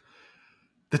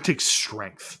 That takes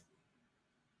strength.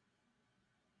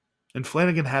 And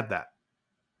Flanagan had that.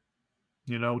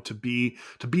 To be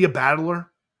a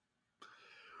battler,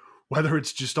 whether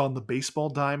it's just on the baseball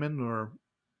diamond or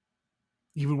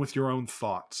even with your own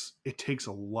thoughts, it takes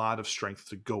a lot of strength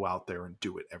to go out there and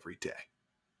do it every day.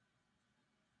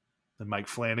 And Mike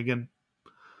Flanagan,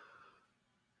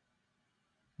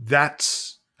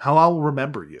 that's how I'll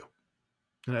remember you.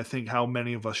 And I think how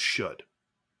many of us should,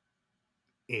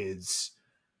 is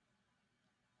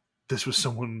this was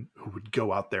someone who would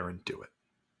go out there and do it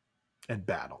and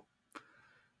battle.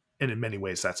 And in many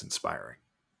ways, that's inspiring.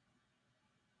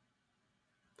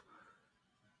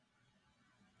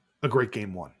 A great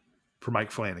game one for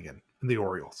Mike Flanagan and the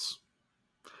Orioles.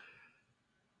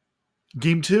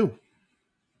 Game two,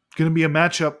 going to be a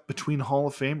matchup between Hall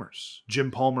of Famers,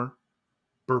 Jim Palmer,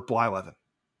 Burt Blyleven.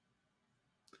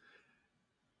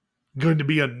 Going to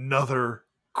be another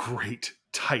great,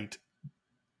 tight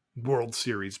World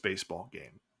Series baseball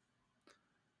game.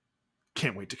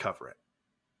 Can't wait to cover it.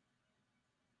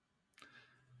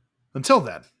 Until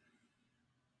then,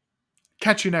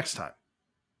 catch you next time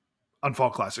on Fall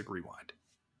Classic Rewind.